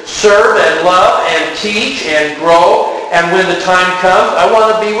to serve and love and teach and grow. And when the time comes, I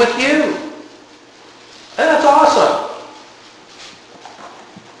want to be with you. And that's awesome.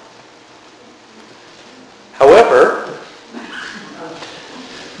 However,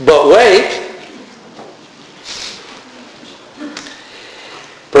 but wait.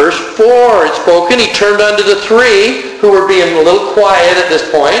 Verse 4, it's spoken, he turned unto the three who were being a little quiet at this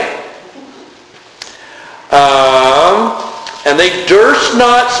point. And they durst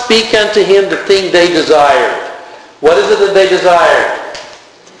not speak unto him the thing they desired. What is it that they desired?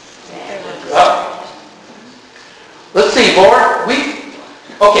 Let's see, Lord,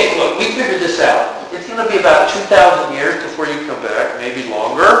 look, we figured this out. It's going to be about 2,000 years before you come back, maybe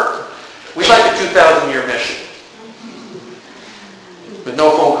longer. We'd like a 2,000-year mission. With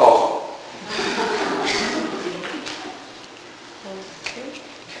no phone calls.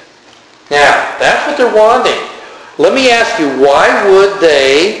 Now, that's what they're wanting. Let me ask you, why would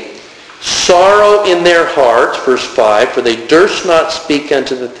they sorrow in their hearts, verse 5, for they durst not speak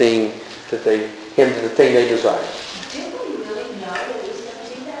unto the thing that they desired? Didn't we really know that it was going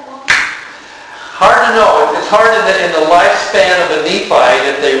to be that long? Hard to know. It's hard in the lifespan of a Nephite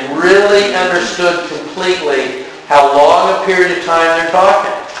if they really understood completely how long a period of time they're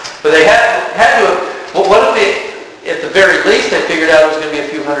talking. But they had to have, well, what if they, at the very least, they figured out it was going to be a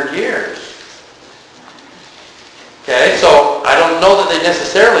few hundred years? Okay, so I don't know that they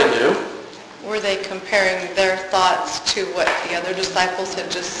necessarily knew. Were they comparing their thoughts to what the other disciples had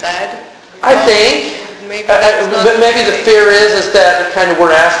just said? I think. Maybe the fear is that kind of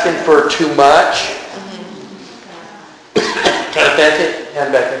we're asking for too much. Kind of fancy.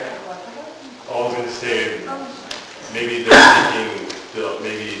 Hand back there. I was going to say, maybe they're thinking,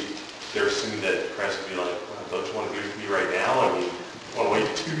 maybe they're assuming that Christ would be like, well, don't you want to be with me right now? I mean, you want to wait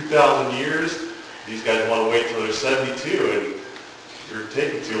 2,000 years? These guys want to wait till they're 72, and you're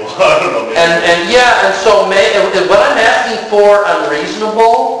taking too long. I don't know. Maybe. And so what I'm asking for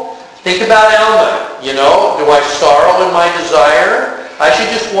unreasonable. Think about Alma. You know, do I sorrow in my desire? I should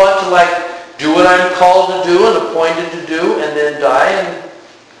just want to do what I'm called to do and appointed to do, and then die and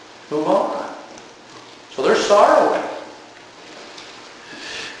move on. So they're sorrowing.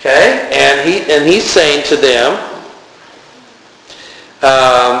 Okay, and he's saying to them,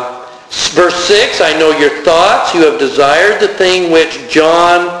 Verse 6, I know your thoughts. You have desired the thing which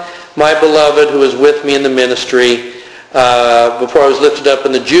John, my beloved, who is with me in the ministry, before I was lifted up,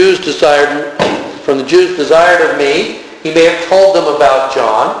 and the Jews desired of me. He may have told them about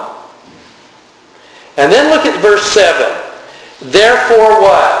John. And then look at verse 7. Therefore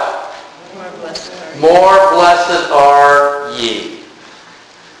what? More blessed are ye.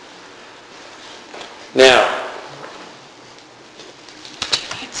 Now,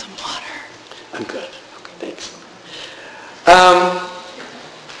 I'm good. Okay, thanks.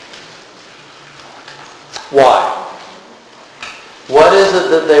 Why? What is it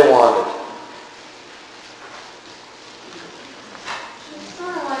that they wanted? It's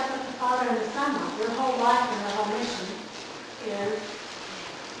sort of like what the Father and the Son want. Their whole life and their whole mission is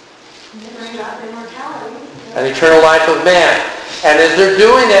to bring about immortality. An eternal life of man. And as they're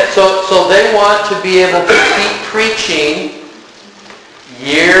doing that, so they want to be able to keep preaching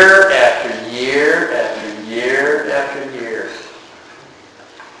year after year after year after year.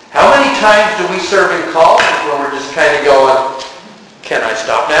 How many times do we serve in college when we're just kind of going, can I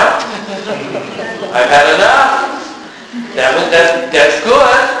stop now? I've had enough. That's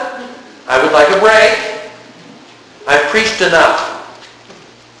good. I would like a break. I've preached enough.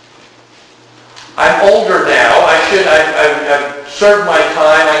 I'm older now. I've served my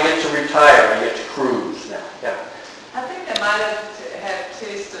time. I get to retire. I get to cruise now. Yeah. I think they might have had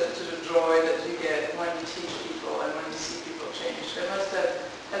tasted to the joy that you get when you teach people and when you see people change. They must have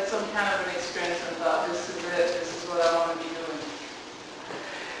had some kind of an experience and thought, this is it. This is what I want to be doing.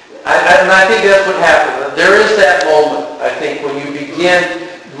 And I think that's what happens. There is that moment, I think, when you begin,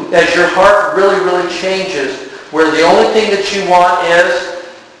 as your heart really, really changes, where the only thing that you want is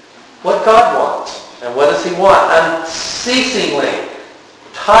what God wants. And what does he want? Unceasingly,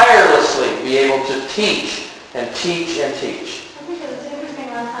 tirelessly be able to teach and teach and teach. I think it was interesting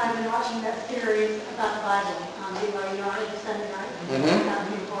last time I've been watching that series about the Bible on BYU on every Sunday night. Mm-hmm.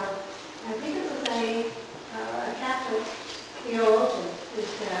 I think it was a Catholic theologian who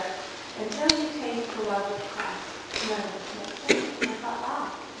said, until you taste the love of Christ, none of this makes sense. And I thought,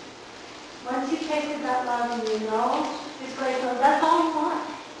 wow. Once you tasted that love and you know His grace, that's all you want.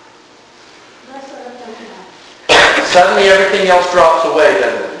 That's what I'm thinking about. Suddenly everything else drops away,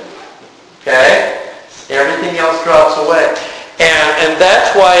 doesn't it? Okay? Everything else drops away. And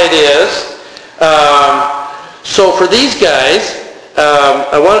that's why it is. So for these guys,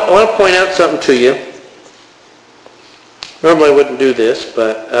 I want to point out something to you. Normally I wouldn't do this,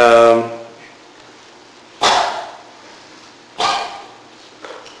 but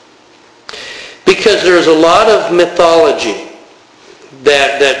because there's a lot of mythology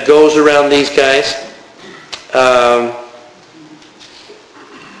that goes around these guys. We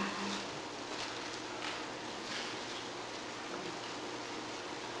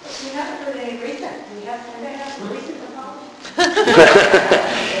haven't heard any recent. We have some recent mythology.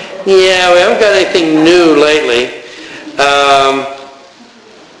 Yeah, we haven't got anything new lately.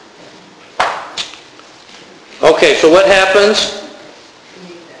 Okay, so what happens?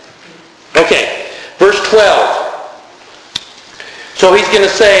 Okay, verse 12. So he's going to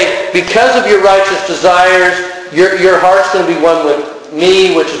say, because of your righteous desires, your heart's going to be one with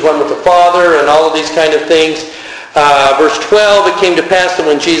me, which is one with the Father, and all of these kind of things. Verse 12, it came to pass that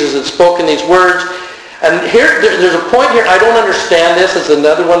when Jesus had spoken these words, and here, there's a point here, I don't understand this. It's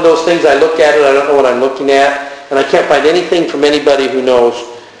another one of those things, I look at it, I don't know what I'm looking at, and I can't find anything from anybody who knows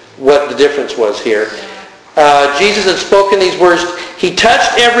what the difference was here. Jesus had spoken these words. He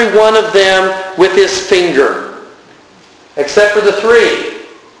touched every one of them with his finger. Except for the three.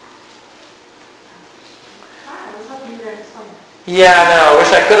 Yeah, I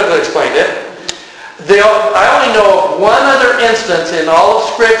wish I could have explained it. I only know of one other instance in all of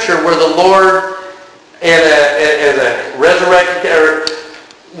Scripture where the Lord, as a resurrected, or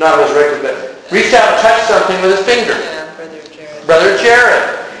not resurrected, but reached out and touched something with his finger. Yeah, Brother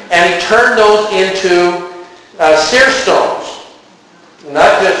Jared. And he turned those into seer stones.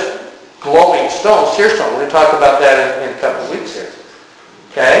 Not just glowing stones, seer stones. We're going to talk about that in a couple of weeks here.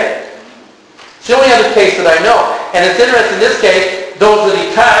 Okay? It's the only other case that I know. And it's interesting, in this case, those that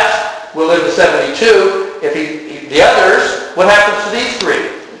he touched will live to 72. The others, what happens to these three?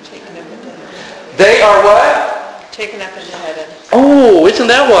 They are what? Taken up into heaven. Oh, isn't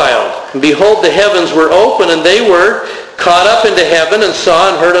that wild? And behold, the heavens were open, and they were caught up into heaven and saw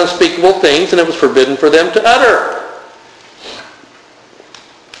and heard unspeakable things, and it was forbidden for them to utter.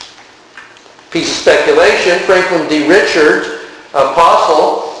 Piece of speculation, Franklin D. Richards,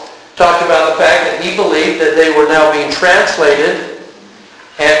 apostle, talked about the fact that he believed that they were now being translated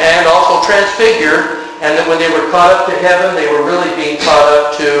and also transfigured, and that when they were caught up to heaven, they were really being caught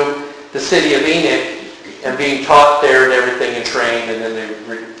up to the city of Enoch and being taught there and everything and trained, and then they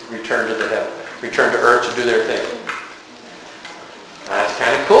returned to the heaven, returned to earth to do their thing. That's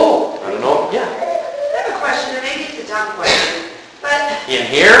kind of cool. I don't know. Yeah. I have a question, and maybe it's a dumb question, but... In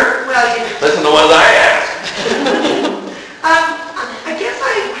here? Well, listen to the ones I ask. I guess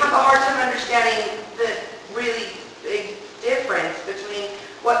I have a hard time understanding the really big difference between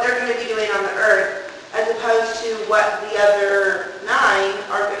what they're going to be doing on the earth as opposed to what the other 9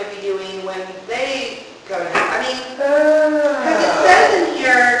 are going to be doing when they go to heaven. I mean, because it says in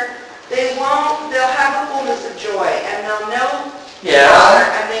here, they'll have the fullness of joy, and they'll know Father,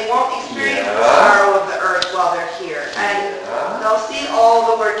 and they won't experience the sorrow of the earth while they're here. And they'll see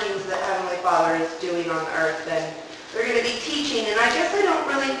all the workings that Heavenly Father is doing on the earth, and they're going to be teaching. And I guess I don't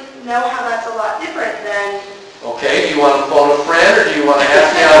really know how that's a lot different than... Okay, do you want to phone a friend, or do you want to ask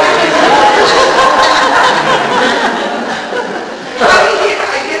me out?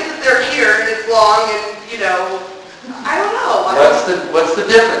 I guess that they're here, and it's long, and, I don't know. What's the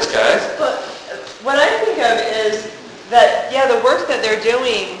difference, guys? But what I think of is that, the work that they're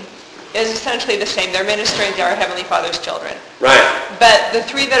doing is essentially the same. They're ministering to our Heavenly Father's children. Right. But the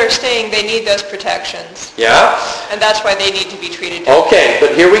 3 that are staying, they need those protections. Yeah. And that's why they need to be treated differently. Okay,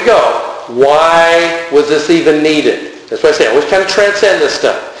 but here we go. Why was this even needed? That's why I say I always kind of transcend this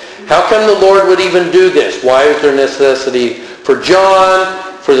stuff. How come the Lord would even do this? Why is there necessity for John,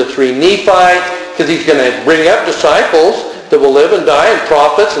 for the 3 Nephites? Because he's going to bring up disciples that will live and die, and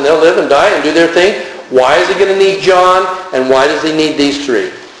prophets, and they'll live and die and do their thing. Why is he going to need John, and why does he need these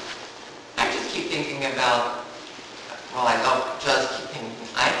 3? I just keep thinking about, I don't just keep thinking,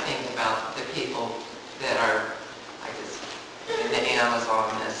 I think about the people that are, in the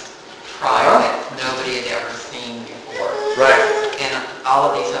Amazoness tribe that nobody had ever seen before. Right. And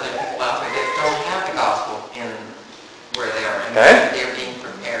all of these other people out there that don't have the gospel in where they are. Okay. They're being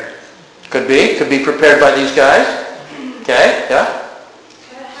prepared. Could be prepared by these guys. Okay, yeah.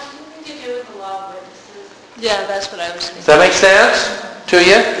 Yeah, that's what I was thinking. Does that make sense to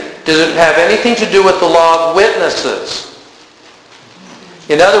you? Does it have anything to do with the law of witnesses?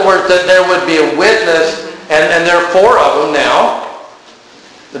 In other words, that there would be a witness, and there are 4 of them now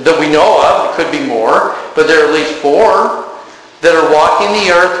that we know of. It could be more, but there are at least 4 that are walking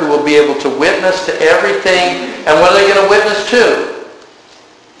the earth who will be able to witness to everything. And what are they going to witness to?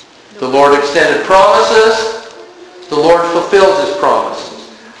 The Lord extended promises. The Lord fulfills His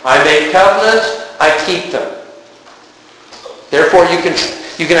promises. I make covenants. I keep them. Therefore, you can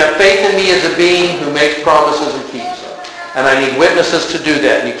have faith in me as a being who makes promises and keeps them. And I need witnesses to do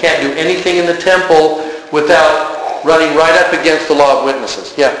that. And you can't do anything in the temple without running right up against the law of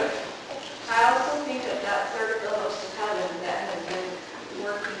witnesses. Yeah? I also think that that third host of heaven that has been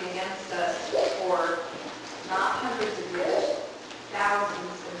working against us for not hundreds of years,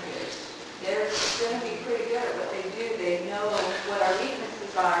 thousands of years, they're going to be pretty good at what they do. They know what our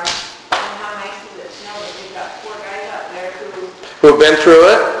weaknesses are. We've got 4 guys out there who have been through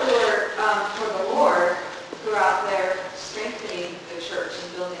it? Who are for the Lord, who are out there strengthening the church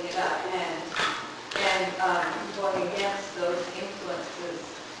and building it up and going against those influences.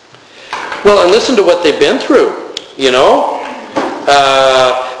 Well, and listen to what they've been through,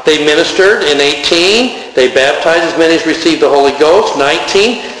 They ministered in 18. They baptized as many as received the Holy Ghost.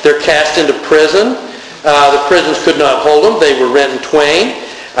 19. They're cast into prison. The prisons could not hold them. They were rent in twain.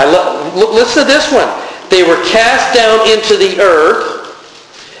 Listen to this one. They were cast down into the earth,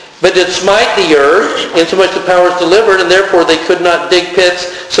 but did smite the earth, insomuch the power was delivered, and therefore they could not dig pits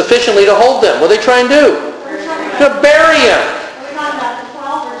sufficiently to hold them. What did they try and do? To bury them. Are we talking about the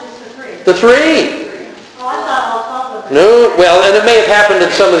 12 or just The the 3? 3. Oh, I thought all 12 of them. No, well, and it may have happened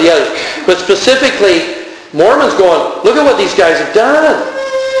in some of the others. But specifically, Mormon's going, look at what these guys have done.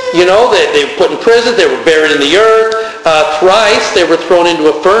 They were put in prison. They were buried in the earth. Thrice, they were thrown into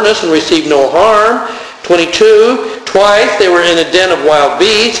a furnace and received no harm. 22, twice they were in a den of wild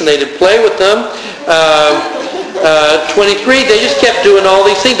beasts and they did play with them. 23, they just kept doing all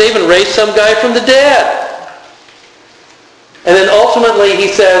these things. They even raised some guy from the dead. And then ultimately he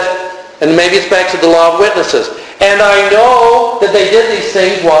says, and maybe it's back to the law of witnesses, and I know that they did these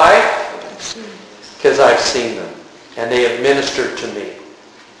things. Why? Because I've seen them. And they have ministered to me.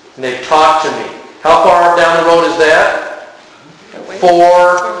 And they've talked to me. How far down the road is that?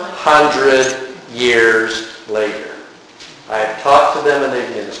 400 years later. I have talked to them and they've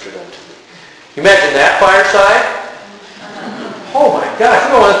ministered unto me. You imagine that fireside? Oh my gosh,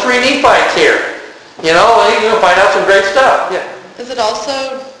 we're going to 3 Nephites here. You're going to find out some great stuff. Yeah. Is it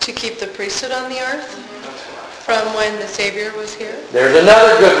also to keep the priesthood on the earth? From when the Savior was here? There's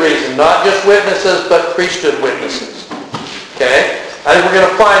another good reason, not just witnesses, but priesthood witnesses. Okay? I think we're going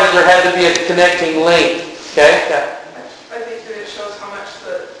to find that there had to be a connecting link. Okay? Yeah. I think that it shows how much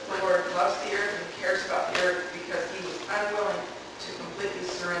the Lord loves the earth and cares about the earth because he was unwilling to completely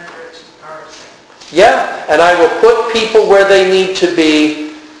surrender it to the power of sin. Yeah, and I will put people where they need to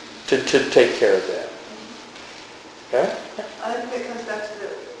be to take care of that. Okay? I think it comes back to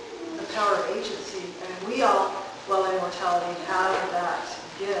the power of agency. And we all, well, in mortality, have that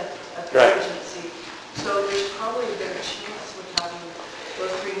gift of agency. So there's probably a better chance with having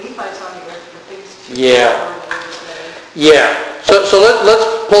those three Nephites on the earth for things to Yeah. So let's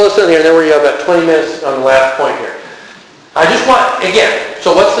pull this in here, and then we're about 20 minutes on the last point here. I just want, again,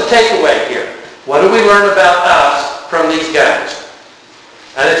 so what's the takeaway here? What do we learn about us from these guys?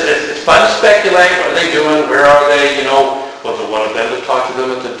 And it's fun to speculate. What are they doing? Where are they? Was it one of them that talked to them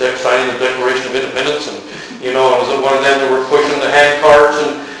at the signing of the Declaration of Independence? And, was it one of them that were pushing the hand carts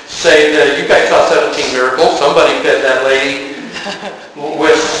and saying, you guys saw 17 miracles. Somebody fed that lady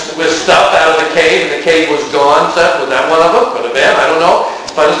with stuff out of the cave, and the cave was gone. So was that one of them? Could have been. I don't know.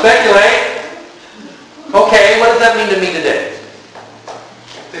 It's fun to speculate. Okay, what does that mean to me today?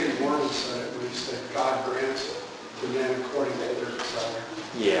 I think Mormon said it when he said God grants it to men according to their desire.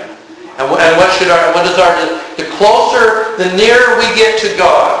 Yeah. And the closer, the nearer we get to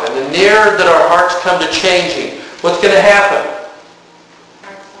God, and the nearer that our hearts come to changing, what's going to happen?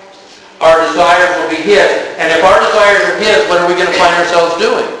 Our desires will be His. And if our desires are His, what are we going to find ourselves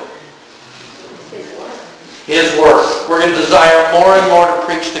doing? His work. We're going to desire more and more to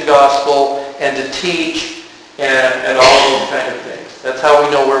preach the gospel and to teach and all those kind of things. That's how we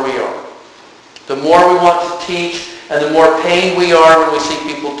know where we are. The more we want to teach and the more pained we are when we see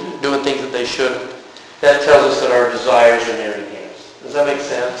people doing things that they shouldn't, that tells us that our desires are near to His. Does that make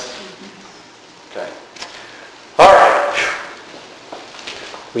sense? Okay. All right.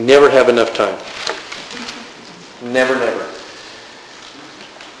 We never have enough time. Never.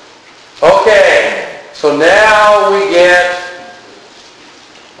 Okay. So now we get...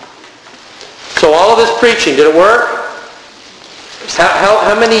 So all of this preaching, did it work?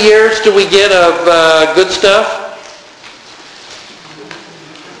 How many years do we get of good stuff?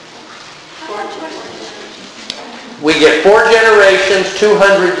 We get 4 generations,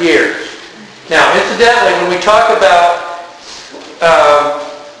 200 years. Now, incidentally, when we talk about...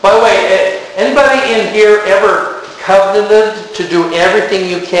 by the way, anybody in here ever covenanted to do everything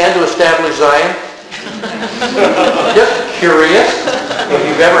you can to establish Zion? Just curious if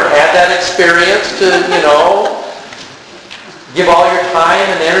you've ever had that experience to, give all your time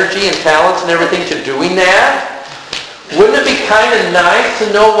and energy and talents and everything to doing that. Wouldn't it be kind of nice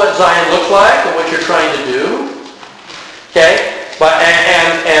to know what Zion looks like and what you're trying to do? Okay?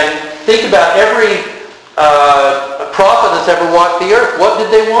 And think about every prophet that's ever walked the earth. What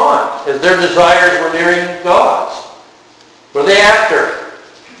did they want? As their desires were nearing God's. What are they after?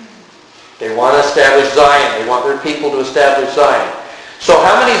 They want to establish Zion. They want their people to establish Zion. So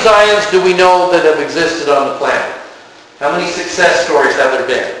how many Zions do we know that have existed on the planet? How many success stories have there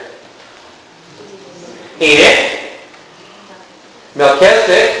been? Enoch,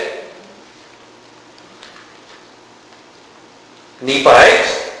 Melchizedek,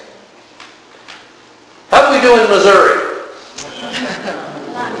 Nephites. How do we do in Missouri?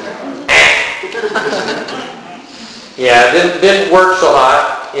 Yeah, it didn't work so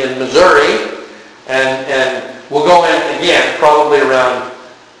hot in Missouri, and we'll go in again probably around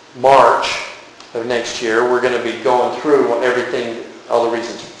March of next year. We're going to be going through everything, all the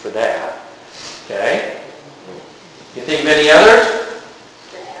reasons for that. Okay? You think of any others?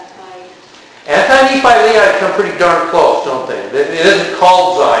 Anti-Nephi-Lehi come pretty darn close, don't they? It isn't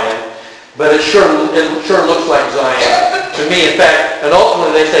called Zion, but it sure looks like Zion to me. In fact, and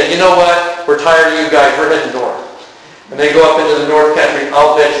ultimately they say, you know what? We're tired of you guys. We're heading north. And they go up into the north country.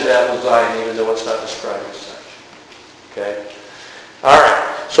 I'll bet you that was Zion, even though it's not described as such. Okay? All right.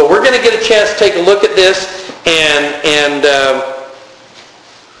 So we're going to get a chance to take a look at this and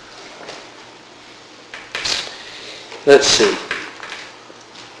let's see.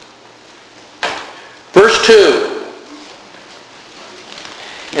 Verse 2.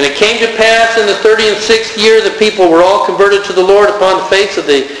 And it came to pass in the 36th year the people were all converted to the Lord upon the face of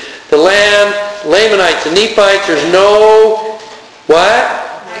the land. Lamanites and Nephites, there's no, what?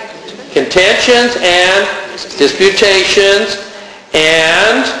 Contentions and disputations.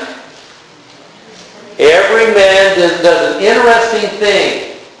 And every man does an interesting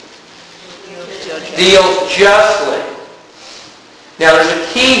thing. Deals justly. Now there's a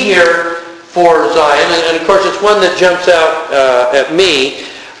key here for Zion, and of course it's one that jumps out at me.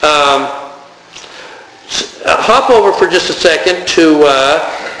 Hop over for just a second to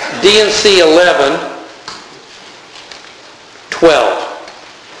D&C 11:12.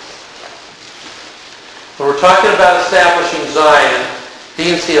 When we're talking about establishing Zion,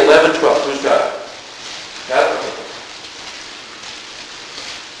 D&C 11:12. Who's got it? Got it?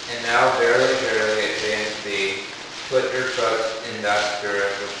 And now verily, verily, I say unto thee, put your trust in that Spirit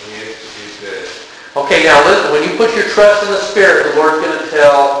which leadeth to do good. Okay, now listen, when you put your trust in the Spirit, the Lord's going to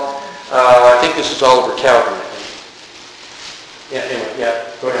tell, I think this is Oliver Cowdery. Yeah, anyway, yeah,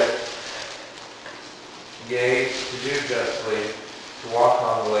 go ahead. Yea, to do justly, to walk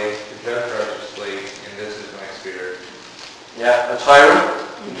humbly, to judge righteously, and this is my spirit. Yeah, that's Hiram?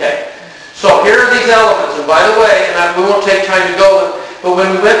 Okay. So here are these elements, and by the way, and we won't take time to go, but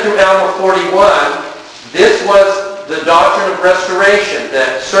when we went through Alma 41, this was the doctrine of restoration,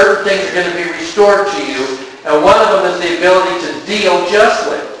 that certain things are going to be restored to you, and one of them is the ability to deal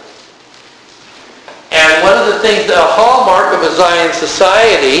justly. And one of the things, the hallmark of a Zion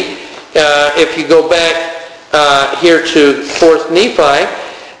society, if you go back here to 4th Nephi,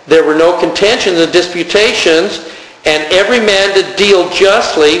 there were no contentions and disputations, and every man to deal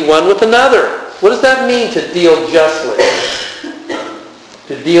justly one with another. What does that mean, to deal justly?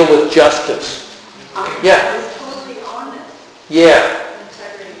 To deal with justice. Yeah. Totally honest. Yeah.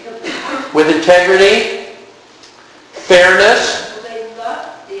 With integrity, fairness. They love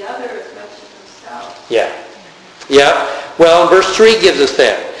the other as much as themselves. Yeah. Yeah. Well, verse 3 gives us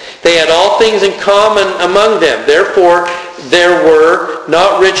that. They had all things in common among them. Therefore, there were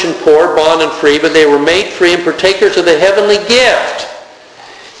not rich and poor, bond and free, but they were made free and partakers of the heavenly gift.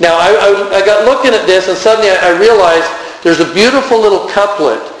 Now, I got looking at this, and suddenly I realized there's a beautiful little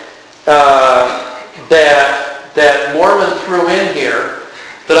couplet that Mormon threw in here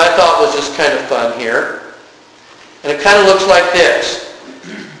that I thought was just kind of fun here. And it kind of looks like this.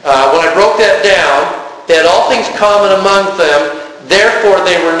 When I broke that down, they had all things common among them, therefore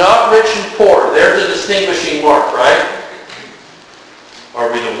they were not rich and poor. There's a distinguishing mark, right?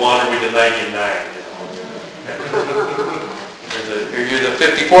 Are we the 1 or are we the 99? You're the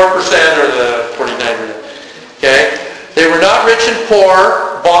 54% or the 49%. Okay? They were not rich and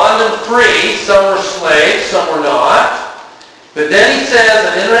poor, bond and free. Some were slaves, some were not. But then he says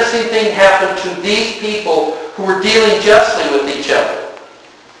an interesting thing happened to these people who were dealing justly with each other.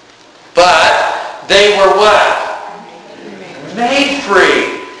 But they were what? Made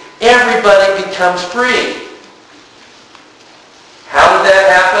free. Everybody becomes free. How did that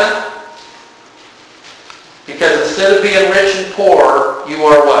happen? Because instead of being rich and poor, you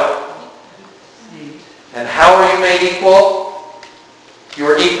are what? And how are you made equal? You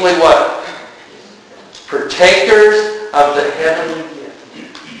are equally what? Partakers of the heavenly gift.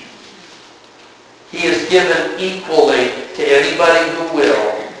 He is given equally to anybody who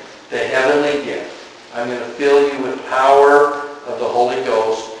will the heavenly gift. I'm going to fill you with power of the Holy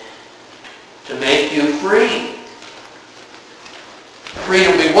Ghost to make you free. Free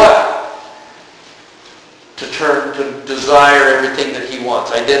to be what? To desire everything that he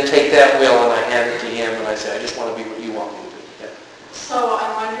wants. I then take that will and I hand it to him and I say, I just want to be what you want me to be. Yeah. So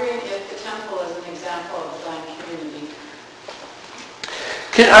I'm wondering if the temple is an example of the Zion community.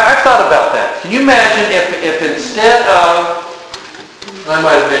 I've thought about that. Can you imagine if instead of, I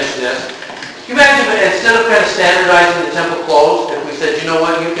might have mentioned this, can you imagine if instead of kind of standardizing the temple clothes, if we said, you know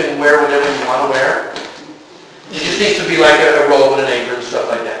what, you can wear whatever you want to wear. It just needs to be like a robe and an apron and stuff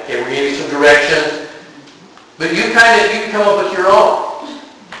like that. Okay, we're giving you some directions. But you can come up with your own.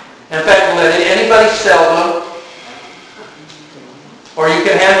 In fact, let anybody sell them, or you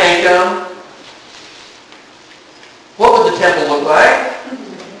can hand make them. What would the temple look like?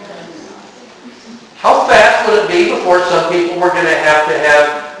 How fast would it be before some people were going to have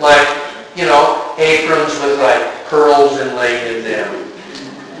like, aprons with like pearls inlaid in them?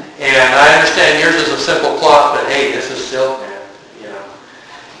 And I understand yours is a simple cloth, but hey, this is silk, man.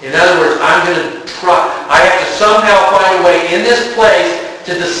 In other words, I have to somehow find a way in this place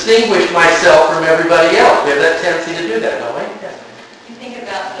to distinguish myself from everybody else. We have that tendency to do that, don't we? Yeah. You think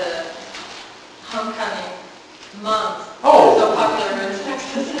about the homecoming month. Oh. So popular in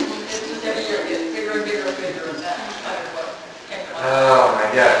Texas. It's just every year it gets bigger and bigger and bigger. And that's kind of what came to mind. Oh my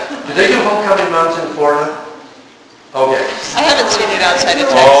gosh. Do they do homecoming months in Florida? Okay. I haven't seen it outside of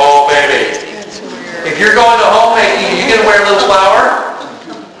Texas. Oh, baby. If you're going to homemaking, are you going to wear a little flower?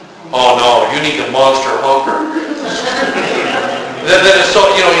 Oh no, you need a monster hunker. That is so,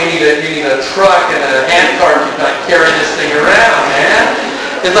 you need a truck and a handcart to carry this thing around, man.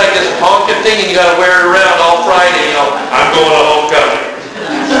 It's like this honking thing and you got to wear it around all Friday, I'm going to homecoming.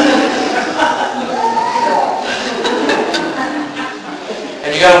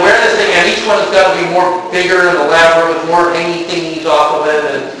 And you got to wear this thing, and each one has got to be more bigger and elaborate with more hanging thingies off of it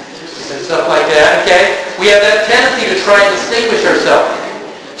and stuff like that, okay? We have that tendency to try and distinguish ourselves.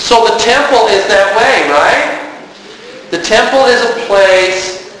 So the temple is that way, right? The temple is a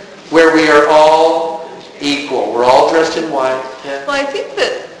place where we are all equal. We're all dressed in white. Yeah. Well, I think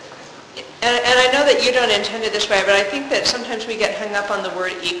that, and I know that you don't intend it this way, but I think that sometimes we get hung up on the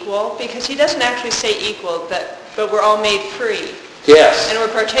word equal, because he doesn't actually say equal, but we're all made free. Yes. And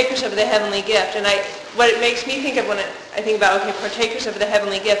we're partakers of the heavenly gift. And what it makes me think of when I think about, okay, partakers of the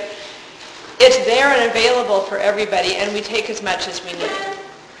heavenly gift, it's there and available for everybody, and we take as much as we need.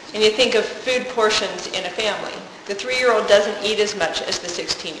 And you think of food portions in a family. The 3-year-old doesn't eat as much as the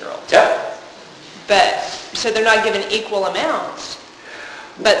 16-year-old. Yeah. But, so they're not given equal amounts,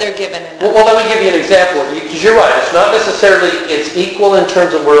 but they're given enough. Well, let me give you an example, because you're right. It's not necessarily, it's equal in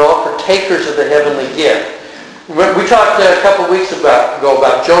terms of we're all partakers of the heavenly gift. We talked a couple of weeks ago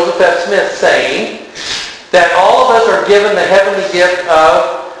about Joseph F. Smith saying that all of us are given the heavenly gift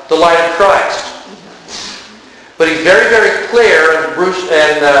of the light of Christ. But he's very, very clear, and Bruce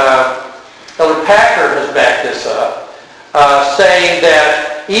and Elder Packer has backed this up, saying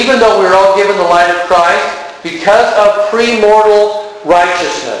that even though we're all given the light of Christ, because of premortal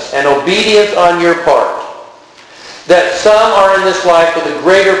righteousness and obedience on your part, that some are in this life with a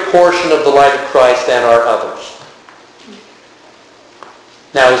greater portion of the light of Christ than are others.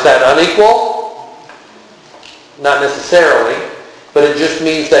 Now, is that unequal? Not necessarily, but it just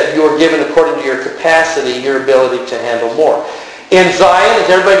means that you are given according to your capacity, your ability to handle more. In Zion, is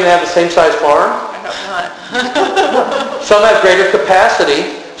everybody going to have the same size farm? I hope not. Some have greater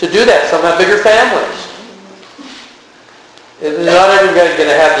capacity to do that. Some have bigger families. Not everybody's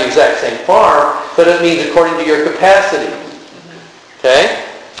going to have the exact same farm, but it means according to your capacity. Okay?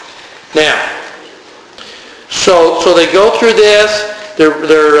 Now, so they go through this.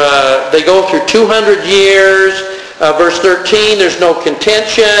 They go through 200 years. Verse 13, there's no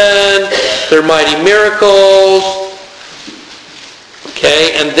contention. They're mighty miracles.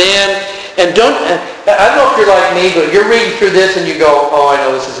 Okay, and I don't know if you're like me, but you're reading through this and you go, oh, I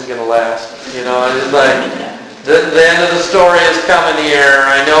know this isn't going to last. You know, and it's like, the end of the story is coming here.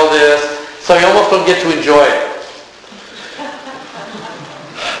 I know this. So you almost don't get to enjoy it.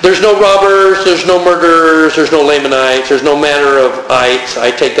 There's no robbers, there's no murderers, there's no Lamanites, there's no manner of ites.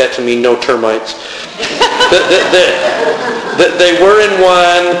 I take that to mean no termites. They were in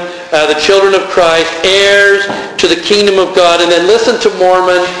one, the children of Christ, heirs to the kingdom of God. And then listen to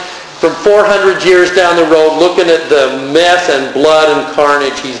Mormon from 400 years down the road looking at the mess and blood and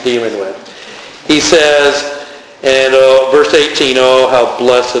carnage he's dealing with. He says, and verse 18, oh, how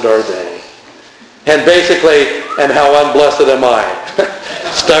blessed are they. And basically, and how unblessed am I.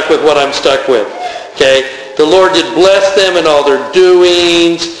 Stuck with what I'm stuck with. Okay? The Lord did bless them in all their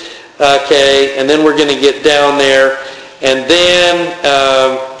doings. Okay? And then we're going to get down there. And then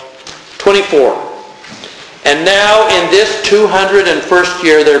 24. And now in this 201st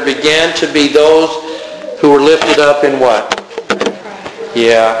year there began to be those who were lifted up in what?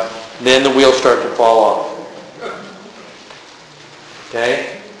 Yeah. Then the wheels start to fall off.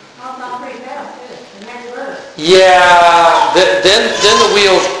 Okay? Yeah, then the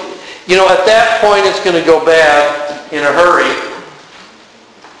wheels, at that point it's going to go bad in a hurry.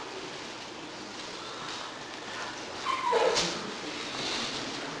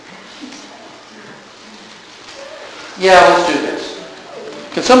 Yeah, let's do this.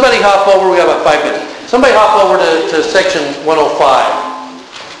 Can somebody hop over? We got about 5 minutes. Somebody hop over to section 105.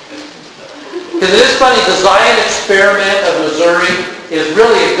 Because it is funny, the Zion experiment of Missouri is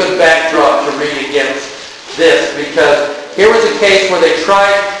really a good backdrop to read against this, because here was a case where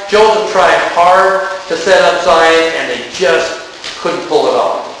Joseph tried hard to set up Zion, and they just couldn't pull it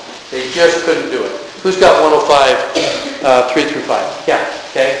off. They just couldn't do it. Who's got 105, 3 through 5? Yeah,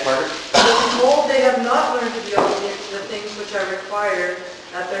 okay, Margaret? Behold, they have not learned to be obedient to the things which are required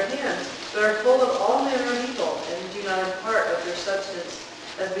at their hands, but are full of all manner of evil, and do not impart of their substance,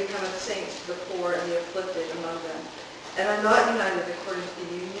 as becometh saints to the poor and the afflicted among them, and are not united according to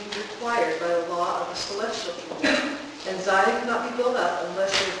the union required by the law of the celestial kingdom. And Zion cannot be built up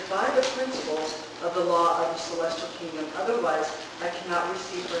unless it is by the principles of the law of the celestial kingdom. Otherwise, I cannot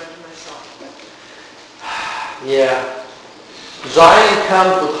receive her unto myself. Yeah. Zion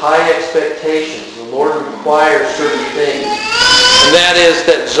comes with high expectations. The Lord requires certain things. And that is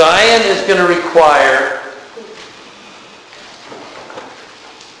that Zion is going to require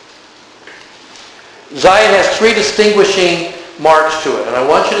Zion has 3 distinguishing marks to it. And I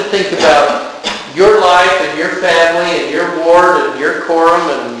want you to think about your life and your family and your ward and your quorum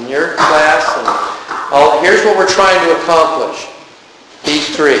and your class. And all. Here's what we're trying to accomplish.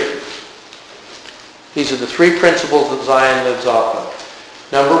 These 3. These are the three principles that Zion lives off of.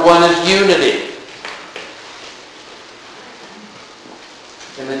 Number one is unity.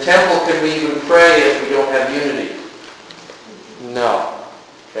 In the temple, can we even pray if we don't have unity? No.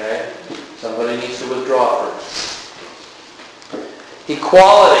 Okay? Somebody needs to withdraw first.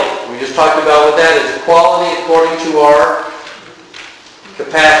 Equality. We just talked about what that is. Equality according to our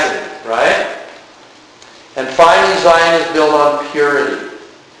capacity, right? And finally, Zion is built on purity.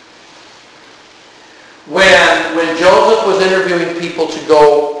 When Joseph was interviewing people to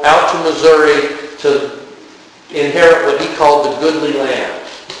go out to Missouri to inherit what he called the goodly land,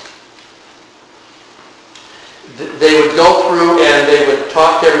 they would go through and they would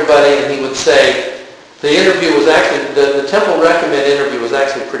talk to everybody, and he would say, the interview was actually, the Temple Recommend interview was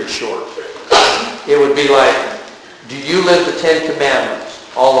actually pretty short. It would be like, do you live the Ten Commandments?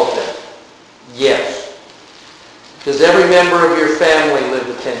 All of them. Yes. Does every member of your family live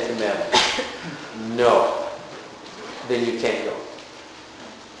the Ten Commandments? No. Then you can't go.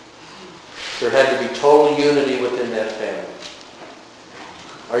 There had to be total unity within that family.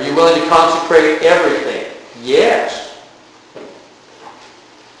 Are you willing to consecrate everything? Yes.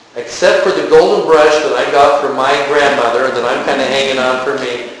 Except for the golden brush that I got from my grandmother that I'm kind of hanging on for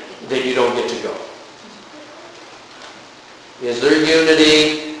me, then you don't get to go. Is there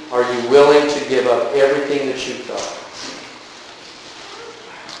unity? Are you willing to give up everything that you've got?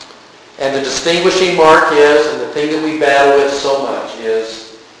 And the distinguishing mark is, and the thing that we battle with so much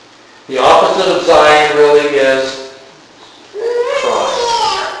is, the opposite of Zion really is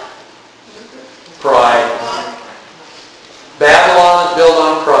pride. Pride. Babylon is built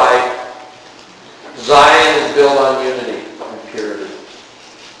on pride. Zion is built on unity and purity.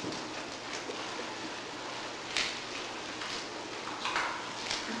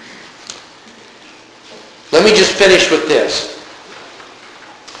 Let me just finish with this.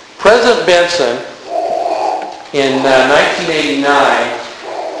 President Benson, in 1989,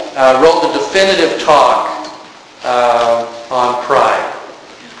 wrote the definitive talk on pride.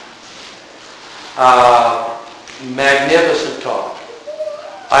 Magnificent talk.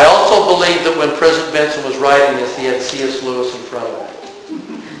 I also believe that when President Benson was writing this, he had C.S. Lewis in front of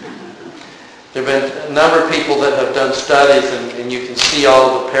him. There have been a number of people that have done studies, and you can see all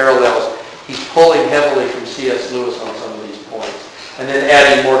of the parallels. He's pulling heavily from C.S. Lewis on some of these points, and then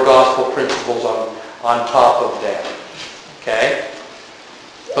adding more gospel principles on top of that. Okay?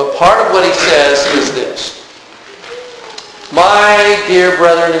 But part of what he says is this. My dear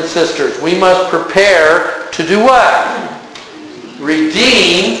brethren and sisters, we must prepare to do what?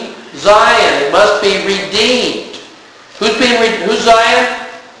 Redeem Zion. It must be redeemed. Who's Zion?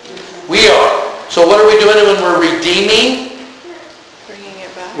 We are. So what are we doing when we're redeeming? Bringing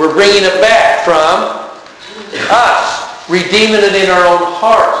it back. We're bringing it back from us. Redeeming it in our own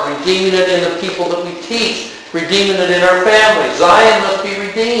hearts. Redeeming it in the people that we teach. Redeeming it in our families. Zion must be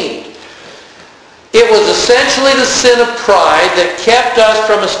redeemed. It was essentially the sin of pride that kept us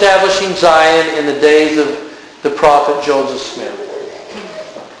from establishing Zion in the days of the prophet Joseph Smith.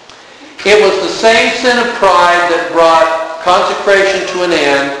 It was the same sin of pride that brought consecration to an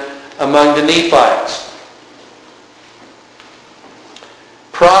end among the Nephites.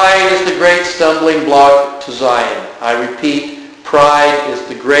 Pride is the great stumbling block to Zion. I repeat, pride is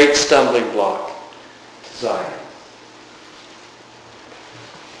the great stumbling block to Zion.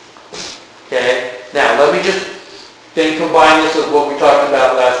 Okay? Now, let me just then combine this with what we talked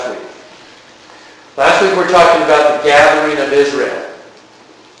about last week. Last week we were talking about the gathering of Israel.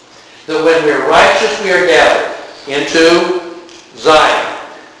 That when we are righteous, we are gathered into Zion.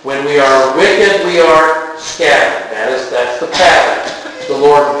 When we are wicked, we are scattered. That's the pattern. The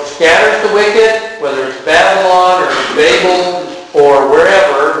Lord scatters the wicked, whether it's Babylon or Babel or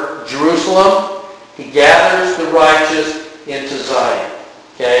wherever, Jerusalem. He gathers the righteous into Zion.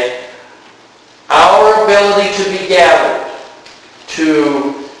 Okay? Our ability to be gathered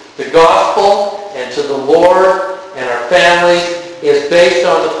to the gospel and to the Lord and our families is based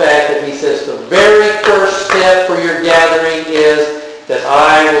on the fact that he says the very first step for your gathering is that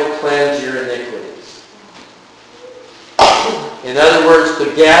I will cleanse your iniquities. In other words,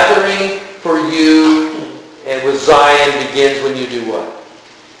 the gathering for you and with Zion begins when you do what?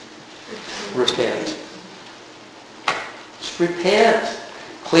 Repent. Just repent.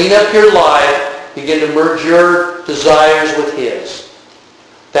 Clean up your life. Begin to merge your desires with his.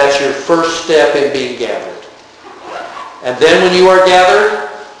 That's your first step in being gathered. And then when you are gathered,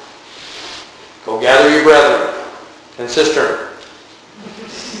 go gather your brethren and sister.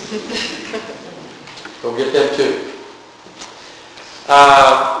 Go get them too.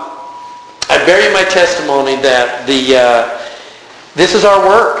 I bury my testimony that this is our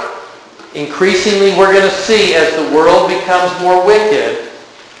work. increasingly we're going to see as the world becomes more wicked,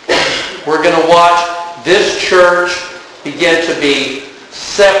 we're going to watch this church begin to be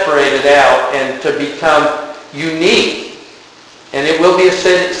separated out and to become unique. And it will be a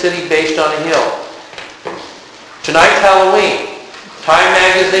city based on a hill. Tonight's Halloween. Time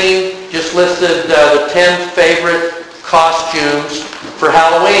Magazine just listed the 10 favorite costumes for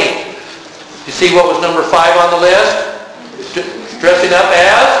Halloween. You see what was number 5 on the list? Dressing up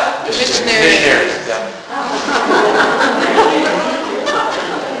as? Missionaries. Yeah.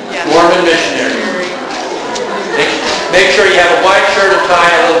 Mormon missionaries. Make sure you have a white shirt, a tie,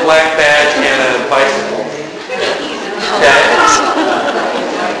 a little black badge, and a bicycle. Okay?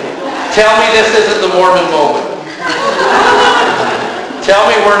 Tell me this isn't the Mormon moment. Tell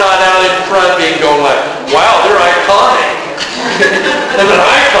me we're not out in front being going like, wow, they're iconic. They're an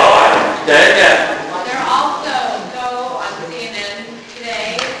icon. Okay? Yeah. There also, go on CNN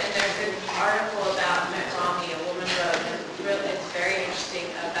today, and there's an article about Mitt Romney, a woman wrote, and it's very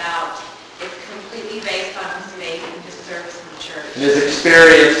interesting about, it's completely based on his faith and his service in the church. His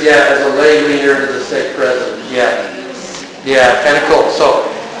experience, as a lay leader and as a stake president. Kind of cool. So,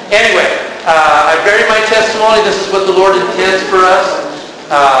 anyway, I buried my testimony. This is what the Lord intends for us.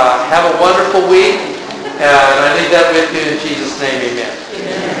 Have a wonderful week. And I leave that with you in Jesus' name. Amen.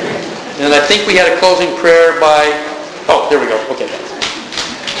 And I think we had a closing prayer by... Oh, there we go. Okay.